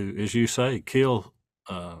people, to, as you say, kill,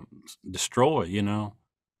 destroy,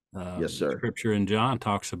 Yes, sir. Scripture in John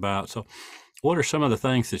talks about. So what are some of the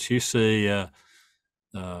things that you see,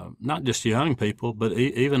 not just young people, but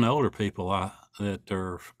even older people that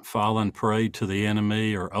are falling prey to the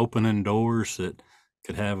enemy or opening doors that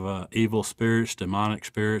could have evil spirits, demonic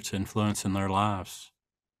spirits influencing their lives?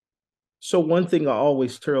 So one thing I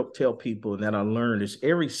always tell people that I learned is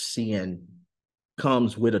every sin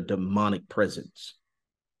comes with a demonic presence.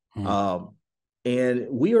 Hmm. Um, and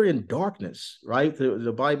we are in darkness, right?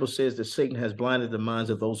 The Bible says that Satan has blinded the minds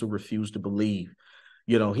of those who refuse to believe.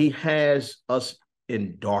 He has us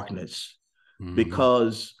in darkness, Hmm.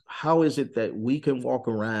 because how is it that we can walk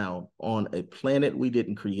around on a planet we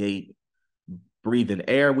didn't create, breathing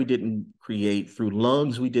air we didn't create, through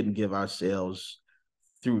lungs we didn't give ourselves,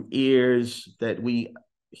 through ears that we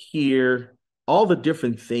hear, all the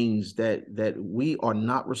different things that we are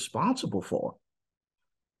not responsible for,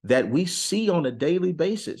 that we see on a daily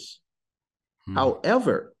basis. Hmm.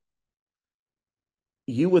 However,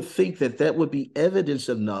 you would think that that would be evidence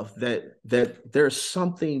enough that there's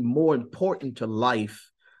something more important to life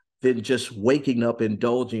than just waking up,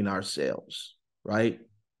 indulging ourselves, right?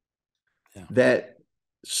 Yeah. That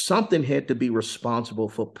something had to be responsible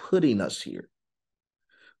for putting us here.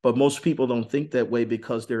 But most people don't think that way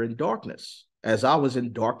because they're in darkness. As I was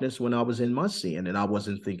in darkness when I was in my sin, and I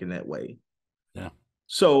wasn't thinking that way. Yeah.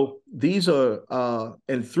 So these are,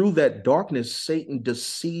 and through that darkness, Satan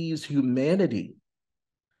deceives humanity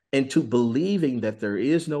into believing that there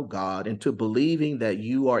is no God, into believing that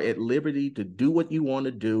you are at liberty to do what you want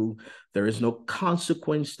to do. There is no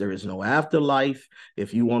consequence. There is no afterlife.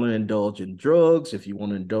 If you want to indulge in drugs, if you want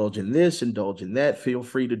to indulge in this, indulge in that, feel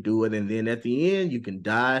free to do it. And then at the end, you can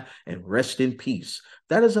die and rest in peace.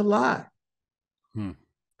 That is a lie. Hmm.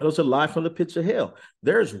 That is a lie from the pits of hell.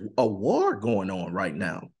 There's a war going on right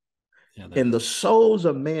now, Yeah, there and the is. souls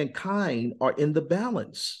of mankind are in the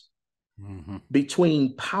balance Hmm.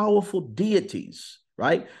 between powerful deities,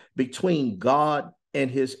 right? Between God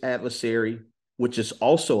and his adversary, which is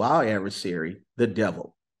also our adversary, the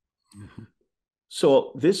devil. Hmm.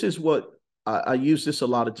 So this is what I use this a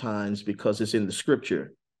lot of times because it's in the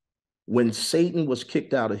scripture. When Satan was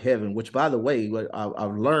kicked out of heaven, which, by the way,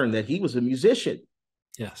 I've learned that he was a musician.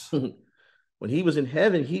 Yes. When he was in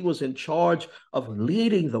heaven, he was in charge of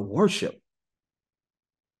leading the worship.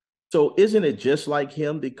 So isn't it just like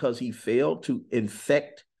him because he failed to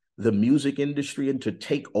infect the music industry and to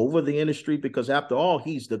take over the industry? Because after all,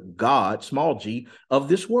 he's the God, small g, of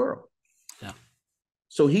this world. Yeah.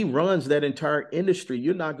 So he runs that entire industry.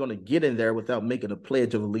 You're not going to get in there without making a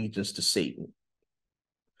pledge of allegiance to Satan.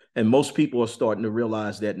 And most people are starting to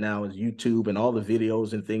realize that now as YouTube and all the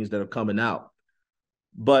videos and things that are coming out.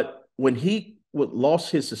 But when he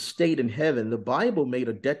lost his estate in heaven, the Bible made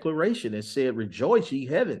a declaration and said, "Rejoice, ye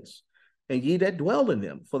heavens, and ye that dwell in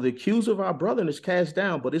them. For the accuser of our brethren is cast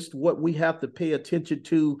down." But it's what we have to pay attention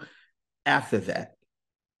to after that,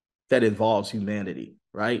 that involves humanity,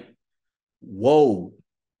 right? Woe.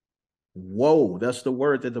 Woe. That's the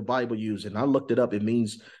word that the Bible uses. And I looked it up. It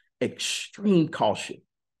means extreme caution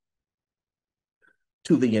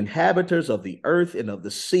to the inhabitants of the earth and of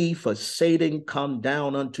the sea, for Satan come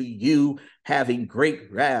down unto you, having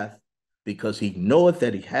great wrath, because he knoweth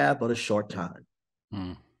that he hath but a short time.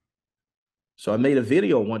 So I made a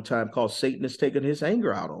video one time called "Satan is taking his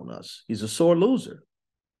anger out on us." He's a sore loser.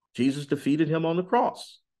 Jesus defeated him on the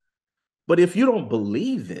cross. But if you don't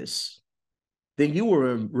believe this, then you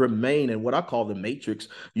will remain in what I call the matrix.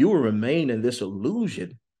 You will remain in this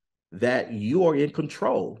illusion that you are in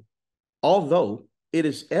control, although it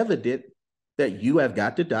is evident that you have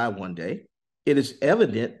got to die one day. It is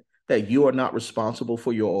evident that you are not responsible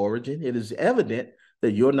for your origin. It is evident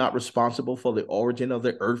that you're not responsible for the origin of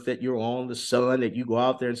the earth that you're on, the sun, that you go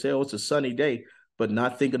out there and say, "Oh, it's a sunny day," but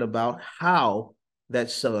not thinking about how that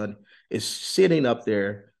sun is sitting up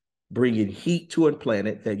there bringing heat to a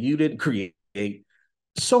planet that you didn't create.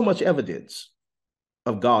 So much evidence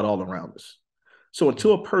of God all around us. So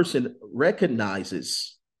until a person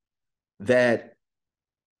recognizes that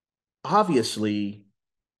obviously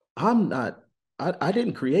I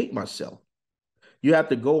didn't create myself. You have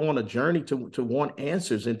to go on a journey to want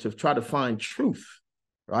answers and to try to find truth,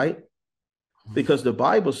 right? Because the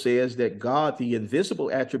Bible says that God, the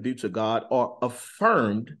invisible attributes of God, are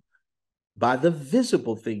affirmed by the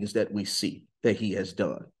visible things that we see that he has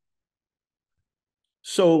done.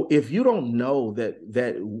 So if you don't know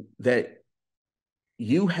that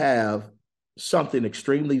you have something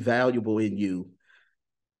extremely valuable in you,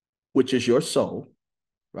 which is your soul,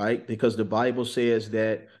 right? Because the Bible says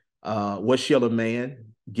that what shall a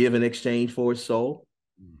man give in exchange for his soul?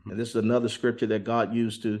 And this is another scripture that God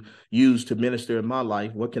used to minister in my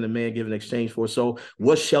life. What can a man give in exchange for his soul?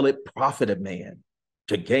 What shall it profit a man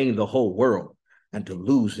to gain the whole world and to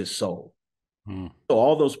lose his soul? So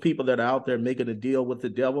all those people that are out there making a deal with the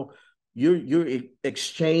devil, you're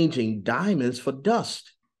exchanging diamonds for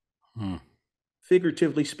dust,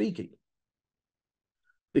 figuratively speaking.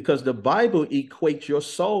 Because the Bible equates your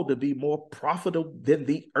soul to be more profitable than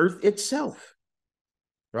the earth itself,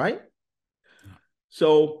 right?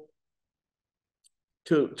 So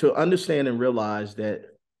to understand and realize that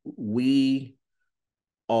we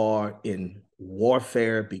are in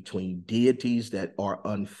warfare between deities that are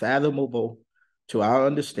unfathomable to our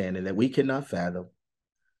understanding, that we cannot fathom,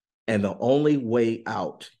 and the only way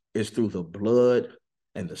out is through the blood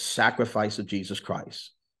and the sacrifice of Jesus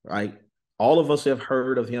Christ, right? All of us have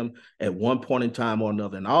heard of him at one point in time or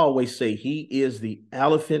another. And I always say he is the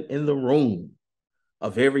elephant in the room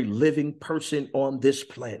of every living person on this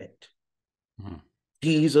planet.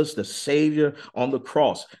 Jesus, the Savior on the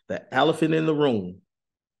cross, the elephant in the room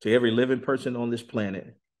to every living person on this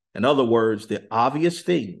planet. In other words, the obvious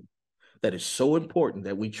thing that is so important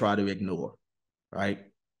that we try to ignore, right?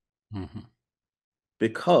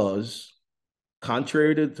 Because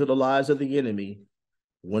contrary to the lies of the enemy,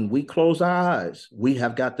 when we close our eyes, we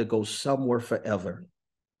have got to go somewhere forever,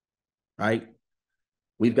 right?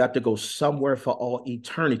 We've got to go somewhere for all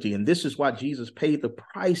eternity. And this is why Jesus paid the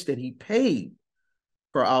price that he paid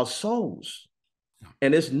for our souls.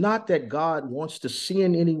 And it's not that God wants to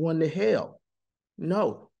send anyone to hell.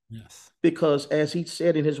 No. Yes. Because as he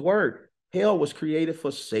said in his word, hell was created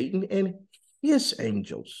for Satan and his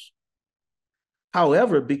angels.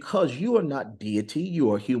 However, because you are not deity,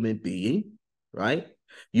 you are a human being, right?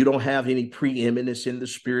 You don't have any preeminence in the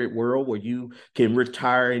spirit world where you can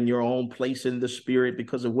retire in your own place in the spirit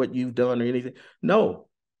because of what you've done or anything. No.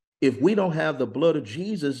 If we don't have the blood of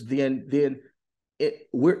Jesus, then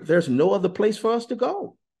there's no other place for us to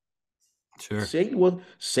go. Sure.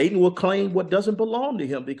 Satan will claim what doesn't belong to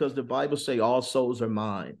him, because the Bible says all souls are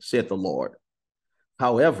mine, said the Lord.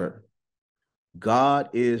 However, God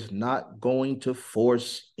is not going to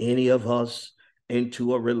force any of us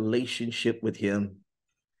into a relationship with him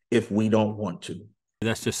if we don't want to.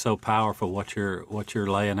 That's just so powerful what you're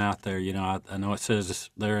laying out there. You know, I know it says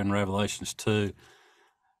there in Revelations 2,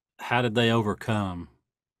 how did they overcome?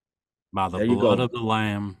 By the There you blood go. of the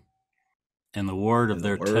Lamb and the word of And the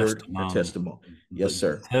their word, the testimony. testimony. Yes,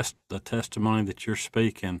 sir. The testimony that you're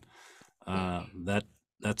speaking,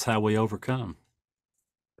 that's how we overcome.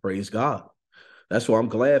 Praise God. That's why I'm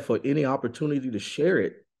glad for any opportunity to share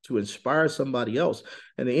it, to inspire somebody else.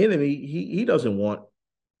 And the enemy, he doesn't want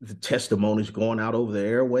the testimonies going out over the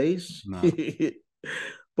airways. No.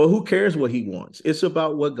 But who cares what he wants? It's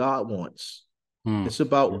about what God wants. Mm. It's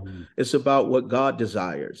about Mhm. it's about what God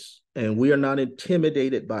desires. And we are not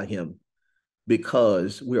intimidated by him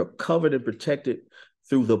because we are covered and protected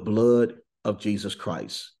through the blood of Jesus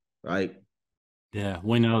Christ, right? Yeah,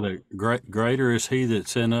 we know that greater is he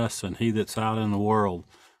that's in us than he that's out in the world.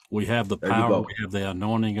 We have the There you power, we go. have the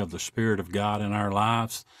anointing of the Spirit of God in our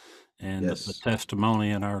lives, and the Yes. testimony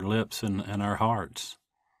in our lips and our hearts.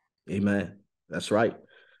 Amen. That's right.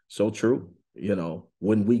 So true. You know,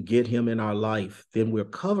 when we get him in our life, then we're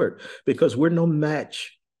covered because we're no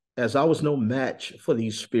match. As I was no match for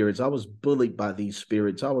these spirits. I was bullied by these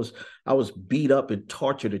spirits. I was beat up and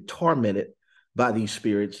tortured and tormented by these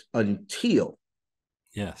spirits until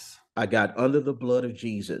Yes. I got under the blood of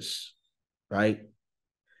Jesus, right?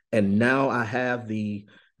 And now I have the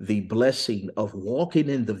blessing of walking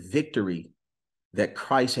in the victory that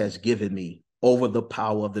Christ has given me over the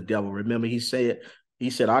power of the devil. Remember, he said,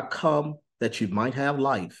 I come that you might have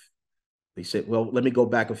life. He said, well, let me go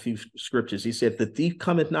back a few scriptures. He said, the thief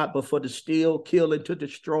cometh not but for to steal, kill, and to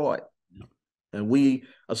destroy. Yep. And we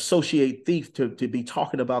associate thief to be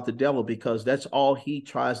talking about the devil because that's all he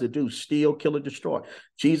tries to do, steal, kill, and destroy.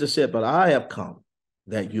 Jesus said, but I have come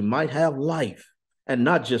that you might have life, and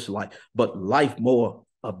not just life, but life more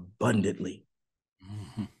abundantly.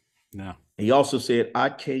 Mm-hmm. Yeah. He also said, I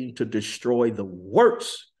came to destroy the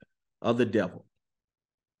works of the devil.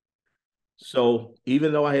 So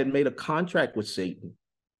even though I had made a contract with Satan,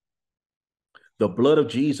 the blood of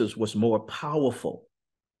Jesus was more powerful.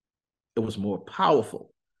 It was more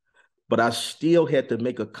powerful. But I still had to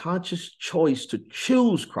make a conscious choice to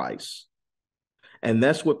choose Christ. And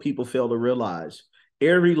that's what people fail to realize.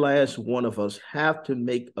 Every last one of us have to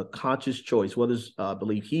make a conscious choice. What is, I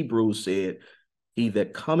believe Hebrews said, he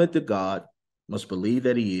that cometh to God must believe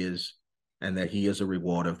that he is, and that he is a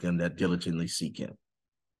rewarder of them that diligently seek him.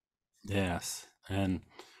 Yes. And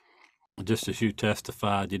just as you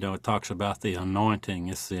testified, it talks about the anointing.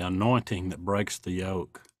 It's the anointing that breaks the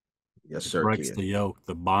yoke. Yes, It sir, breaks Ken. the yoke,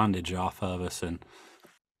 the bondage off of us. And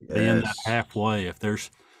being that Yes. halfway, if there's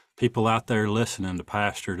people out there listening to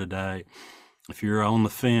Pastor today, if you're on the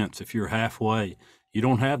fence, if you're halfway, you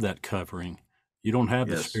don't have that covering. You don't have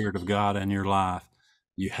the Yes. Spirit of God in your life.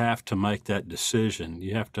 You have to make that decision.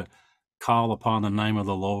 You have to call upon the name of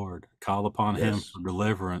the Lord, call upon him Yes. for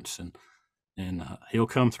deliverance, and he'll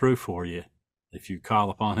come through for you if you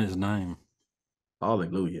call upon his name.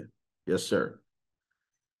 Hallelujah. Yes, sir.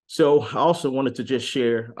 So I also wanted to just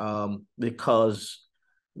share because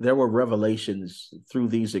there were revelations through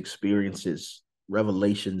these experiences,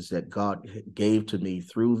 revelations that God gave to me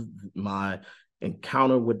through my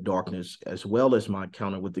encounter with darkness, as well as my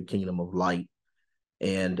encounter with the kingdom of light.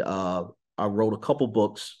 And I wrote a couple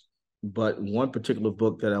books, but one particular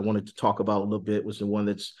book that I wanted to talk about a little bit was the one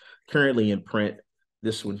that's currently in print.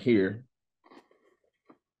 This one here.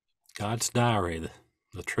 God's diary,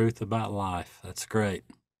 the truth about life. That's great.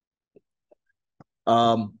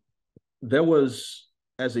 Um, there was,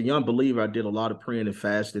 as a young believer, I did a lot of praying and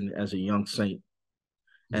fasting as a young saint.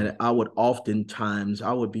 Mm. And I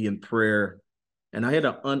would be in prayer, and I had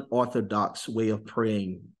an unorthodox way of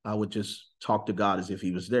praying. I would just talk to God as if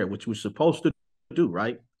he was there, which we're supposed to do,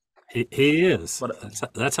 right? He is.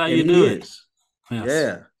 But, That's how and you he do it. is. Yes.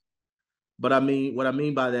 Yeah. But I mean, what I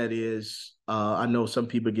mean by that is, I know some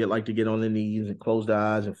people like to get on their knees and close their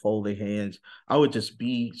eyes and fold their hands. I would just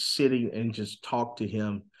be sitting and just talk to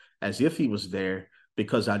him as if he was there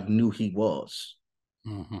because I knew he was.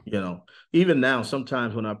 Mm-hmm. You know, even now,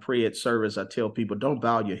 sometimes when I pray at service, I tell people, don't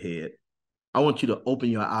bow your head. I want you to open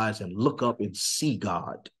your eyes and look up and see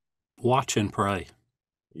God. Watch and pray.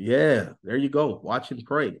 Yeah, there you go. Watch and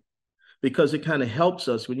pray. Because it kind of helps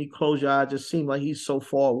us when you close your eyes, it just seems like he's so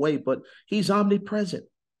far away, but he's omnipresent.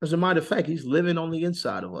 As a matter of fact, he's living on the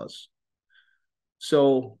inside of us.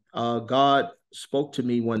 So God spoke to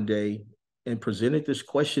me one day and presented this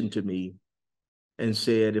question to me and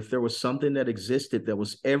said, if there was something that existed that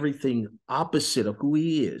was everything opposite of who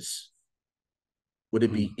he is, would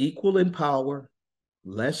it Mm. be equal in power,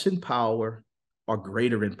 less in power, or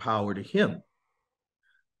greater in power to him?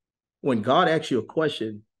 When God asks you a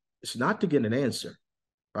question, it's not to get an answer,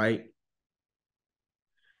 right?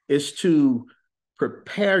 It's to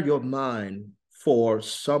prepare your mind for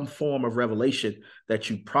some form of revelation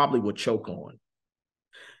that you probably would choke on.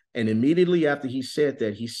 And immediately after he said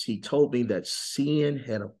that, he told me that sin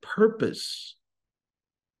had a purpose.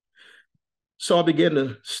 So I began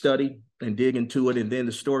to study and dig into it. And then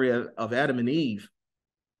the story of Adam and Eve,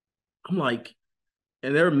 I'm like,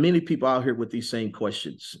 and there are many people out here with these same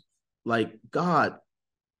questions. Like, God,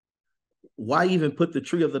 why even put the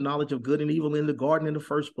tree of the knowledge of good and evil in the garden in the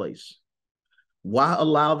first place? Why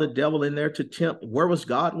allow the devil in there to tempt? Where was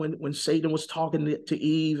God when Satan was talking to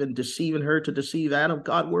Eve and deceiving her to deceive Adam?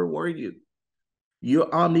 God, where were you?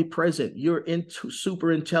 You're omnipresent. You're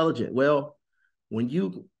super intelligent. Well, when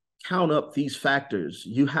you count up these factors,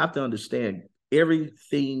 you have to understand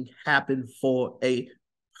everything happened for a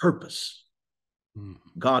purpose.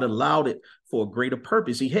 God allowed it for a greater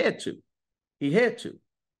purpose. He had to. He had to.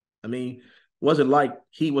 I mean, it wasn't like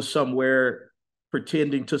he was somewhere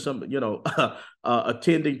pretending to some,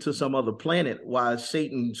 attending to some other planet while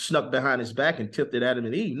Satan snuck behind his back and tempted Adam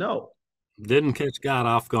and Eve. No, Didn't catch God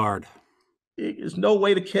off guard. there's no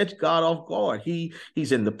way to catch God off guard.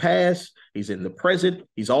 He's in the past, he's in the present,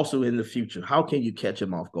 he's also in the future. How can you catch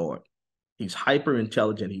him off guard? He's hyper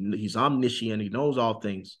intelligent. He's omniscient. He knows all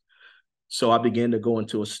things. So I began to go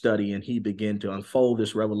into a study, and he began to unfold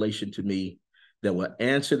this revelation to me that will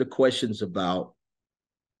answer the questions about,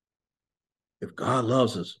 if God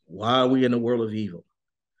loves us, why are we in a world of evil?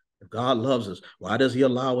 If God loves us, why does he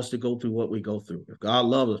allow us to go through what we go through? If God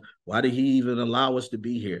loves us, why did he even allow us to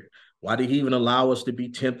be here? Why did he even allow us to be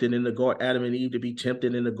tempted in the garden, Adam and Eve to be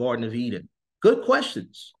tempted in the Garden of Eden? Good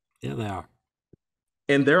questions. Yeah, they are.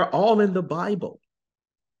 And they're all in the Bible.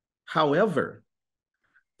 However,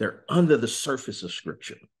 they're under the surface of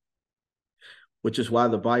Scripture, which is why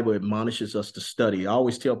the Bible admonishes us to study. I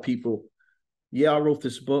always tell people, yeah, I wrote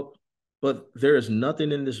this book, but there is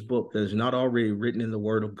nothing in this book that is not already written in the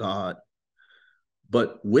Word of God.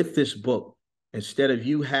 But with this book, instead of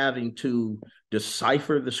you having to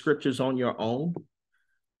decipher the scriptures on your own,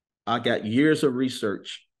 I got years of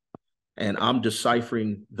research, and I'm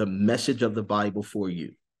deciphering the message of the Bible for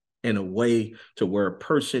you in a way to where a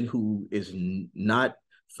person who is not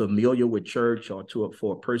familiar with church, or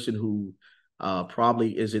for a person who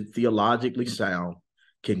probably isn't theologically sound,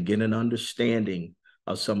 can get an understanding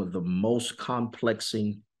of some of the most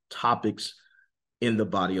complexing topics in the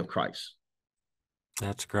body of Christ.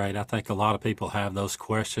 That's great. I think a lot of people have those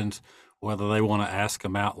questions, whether they want to ask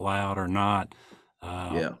them out loud or not.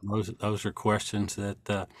 Yeah. Those are questions that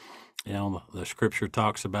the Scripture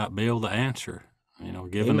talks about. Be able to answer.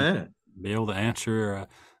 Amen. Be able to answer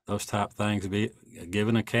those type things. Give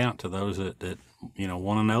an account to those that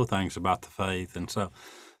want to know things about the faith. And so,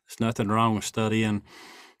 there's nothing wrong with studying.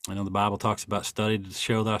 The Bible talks about study to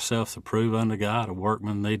show thyself approved unto God, a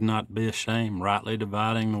workman need not be ashamed, rightly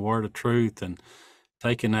dividing the word of truth, and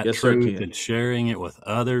taking that Yes, sir, truth Ken. and sharing it with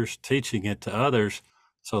others, teaching it to others,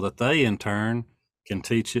 so that they in turn can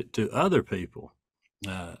teach it to other people.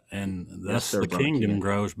 And Yes, thus sir, the brother kingdom Ken.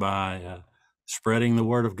 grows by spreading the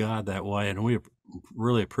word of God that way. And we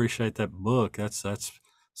really appreciate that book. That's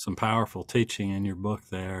some powerful teaching in your book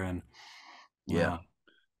there. And Yeah.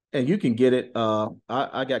 And you can get it.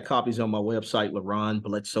 I got copies on my website,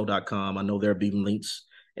 LaronBledsoe.com. I know there'll be links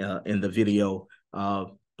in the video,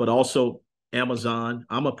 but also Amazon.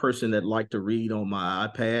 I'm a person that like to read on my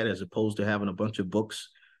iPad as opposed to having a bunch of books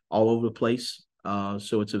all over the place.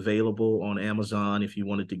 So it's available on Amazon if you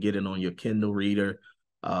wanted to get it on your Kindle reader.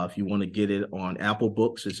 If you want to get it on Apple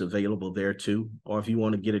Books, it's available there too. Or if you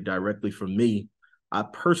want to get it directly from me, I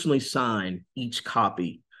personally sign each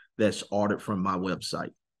copy that's ordered from my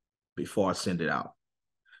website before I send it out.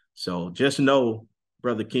 So just know,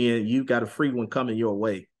 Brother Ken, you got a free one coming your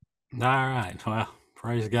way. all right. Well,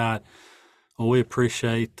 praise God. Well, we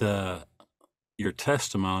appreciate your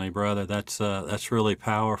testimony, brother. That's really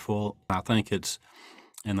powerful. I think it's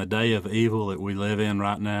in the day of evil that we live in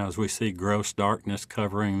right now, as we see gross darkness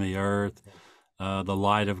covering the earth, the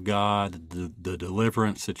light of God, the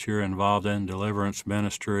deliverance that you're involved in, deliverance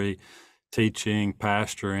ministry, teaching,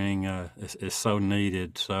 pastoring is so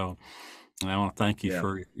needed. So I want to thank you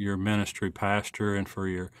for your ministry, Pastor, and for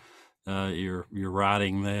your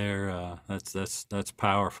writing there. That's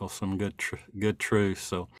powerful. Some good truth.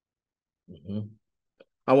 So. Mm-hmm.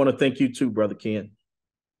 I want to thank you too, Brother Ken.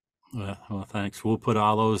 Well, thanks. We'll put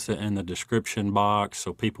all those in the description box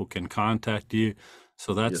so people can contact you.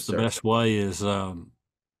 So that's Yes, the sir. best way. The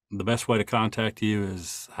best way to contact you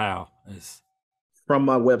is how is From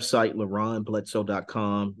my website,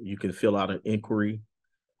 LaronBledsoe.com. You can fill out an inquiry.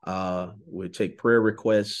 We'll take prayer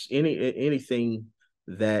requests, anything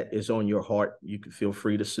that is on your heart. You can feel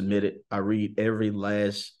free to submit it. I read every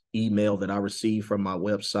last email that I receive from my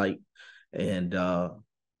website, and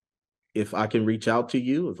if I can reach out to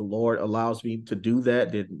you, if the Lord allows me to do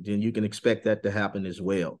that, then you can expect that to happen as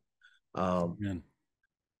well. Amen.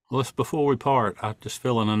 Well, before we part, I just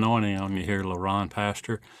feel an anointing on you here, Laron,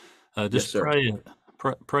 Pastor. Yes, Just sir.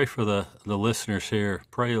 pray for the listeners here.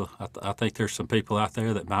 Pray. I think there's some people out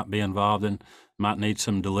there that might be involved in, might need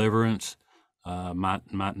some deliverance,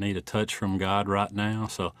 might need a touch from God right now.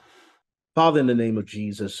 So, Father, in the name of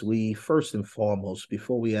Jesus, we first and foremost,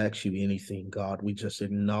 before we ask you anything, God, we just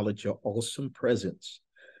acknowledge your awesome presence.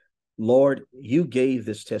 Lord, you gave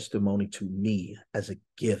this testimony to me as a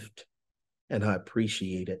gift, and I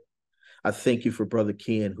appreciate it. I thank you for Brother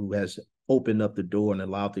Ken, who has opened up the door and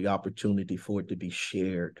allowed the opportunity for it to be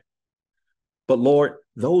shared. But Lord,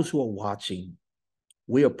 those who are watching,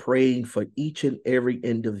 we are praying for each and every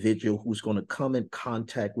individual who's going to come in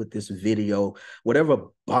contact with this video, whatever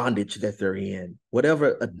bondage that they're in,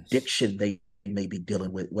 whatever yes, addiction they may be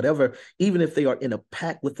dealing with, whatever, even if they are in a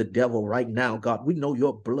pact with the devil right now, God, we know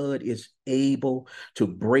your blood is able to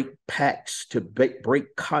break pacts, to break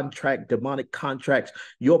demonic contracts.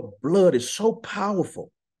 Your blood is so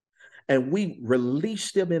powerful, and we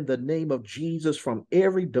release them in the name of Jesus from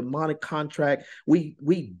every demonic contract. We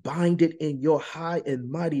bind it in your high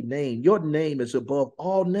and mighty name. Your name is above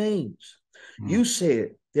all names. mm, You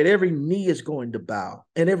said that every knee is going to bow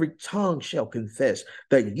and every tongue shall confess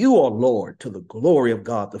that you are Lord, to the glory of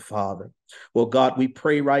God the Father. Well, God, we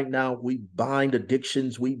pray right now, we bind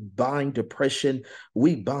addictions, we bind depression,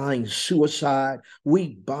 we bind suicide,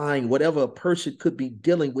 we bind whatever a person could be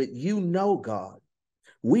dealing with. You know, God.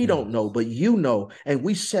 We don't know, yes, but you know, and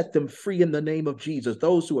we set them free in the name of Jesus.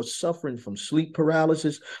 Those who are suffering from sleep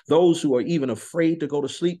paralysis, those who are even afraid to go to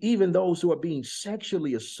sleep, even those who are being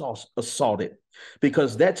sexually assaulted,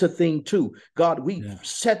 because that's a thing too. God, we yes,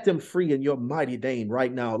 set them free in your mighty name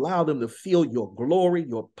right now. Allow them to feel your glory,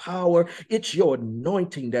 your power. It's your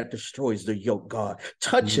anointing that destroys the yoke, God.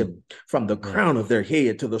 Touch mm, them from the crown yes, of their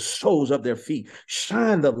head to the soles of their feet.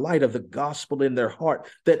 Shine the light of the gospel in their heart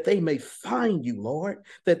that they may find you, Lord,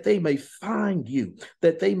 that they may find you,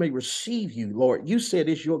 that they may receive you, Lord. You said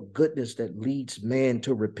it's your goodness that leads man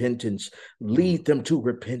to repentance. mm, Lead them to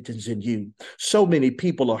repentance in you. So many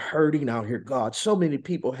people are hurting out here, God. So many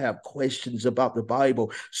people have questions about the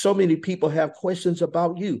Bible. So many people have questions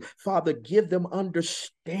about you. Father, give them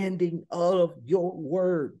understanding of your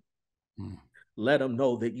word. mm, Let them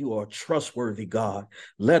know that you are a trustworthy God.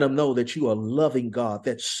 Let them know that you are a loving God,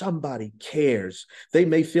 that somebody cares. They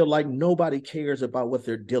may feel like nobody cares about what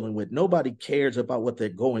they're dealing with. Nobody cares about what they're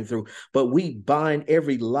going through. But we bind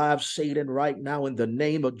every live Satan right now in the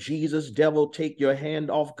name of Jesus. Devil, take your hand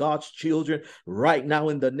off God's children right now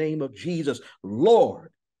in the name of Jesus.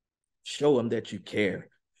 Lord, show them that you care.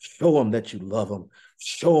 Show them that you love them.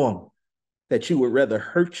 Show them that you would rather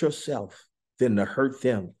hurt yourself than to hurt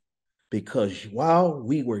them, because while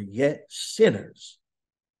we were yet sinners,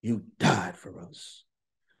 you died for us.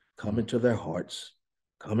 Come mm. into their hearts,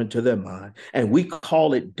 come into their mind, and we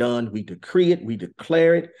call it done. We decree it, we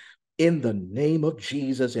declare it in the name of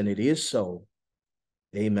Jesus, and it is so.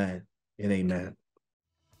 Amen and amen.